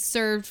played, he's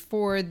served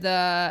for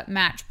the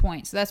match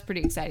point. So that's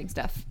pretty exciting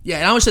stuff. Yeah,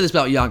 and I want to say this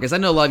about Jan, because I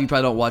know a lot of you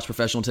probably don't watch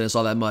professional tennis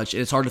all that much,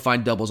 and it's hard to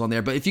find doubles on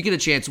there. But if you get a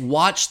chance,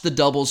 watch the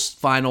doubles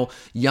final.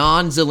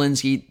 Jan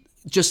Zielinski,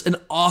 just an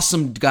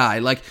awesome guy.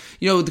 Like,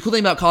 the cool thing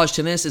about college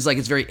tennis is, like,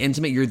 it's very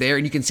intimate. You're there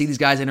and you can see these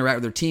guys interact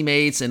with their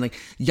teammates. And, like,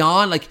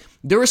 Jan, like,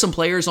 there were some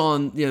players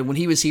on, when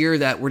he was here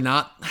that were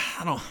not,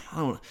 I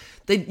don't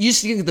you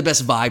just didn't get the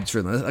best vibes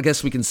from them. I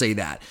guess we can say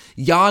that.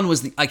 Jan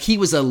was he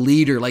was a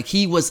leader. Like,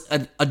 he was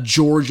a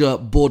Georgia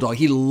Bulldog.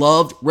 He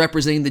loved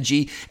representing the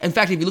G. In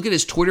fact, if you look at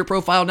his Twitter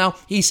profile now,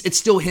 it's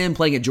still him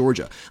playing at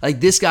Georgia.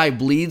 Like, this guy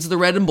bleeds the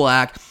red and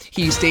black.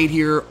 He stayed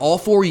here all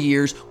 4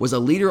 years, was a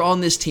leader on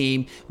this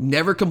team,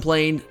 never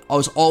complained. I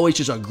was always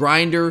just a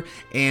grinder,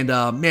 and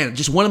man,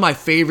 just one of my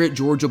favorite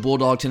Georgia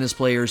Bulldog tennis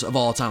players of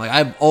all time. Like,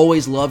 I've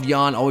always loved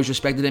Jan, always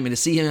respected him, and to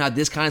see him have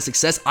this kind of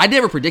success, I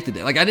never predicted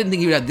it. Like, I didn't think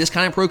he would have this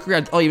kind of pro career.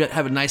 I thought he would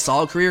have a nice,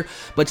 solid career,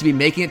 but to be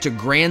making it to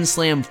Grand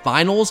Slam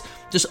finals,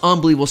 just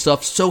unbelievable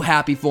stuff. So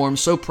happy for him,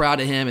 so proud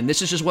of him, and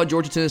this is just what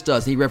Georgia tennis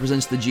does. He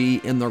represents the G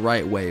in the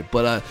right way.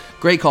 But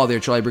great call there,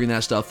 Charlie, bringing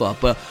that stuff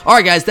up. But all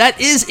right, guys, that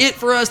is it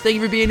for us. Thank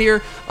you for being here.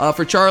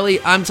 For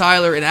Charlie, I'm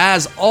Tyler, and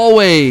as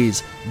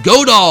always,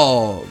 go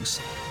Dogs!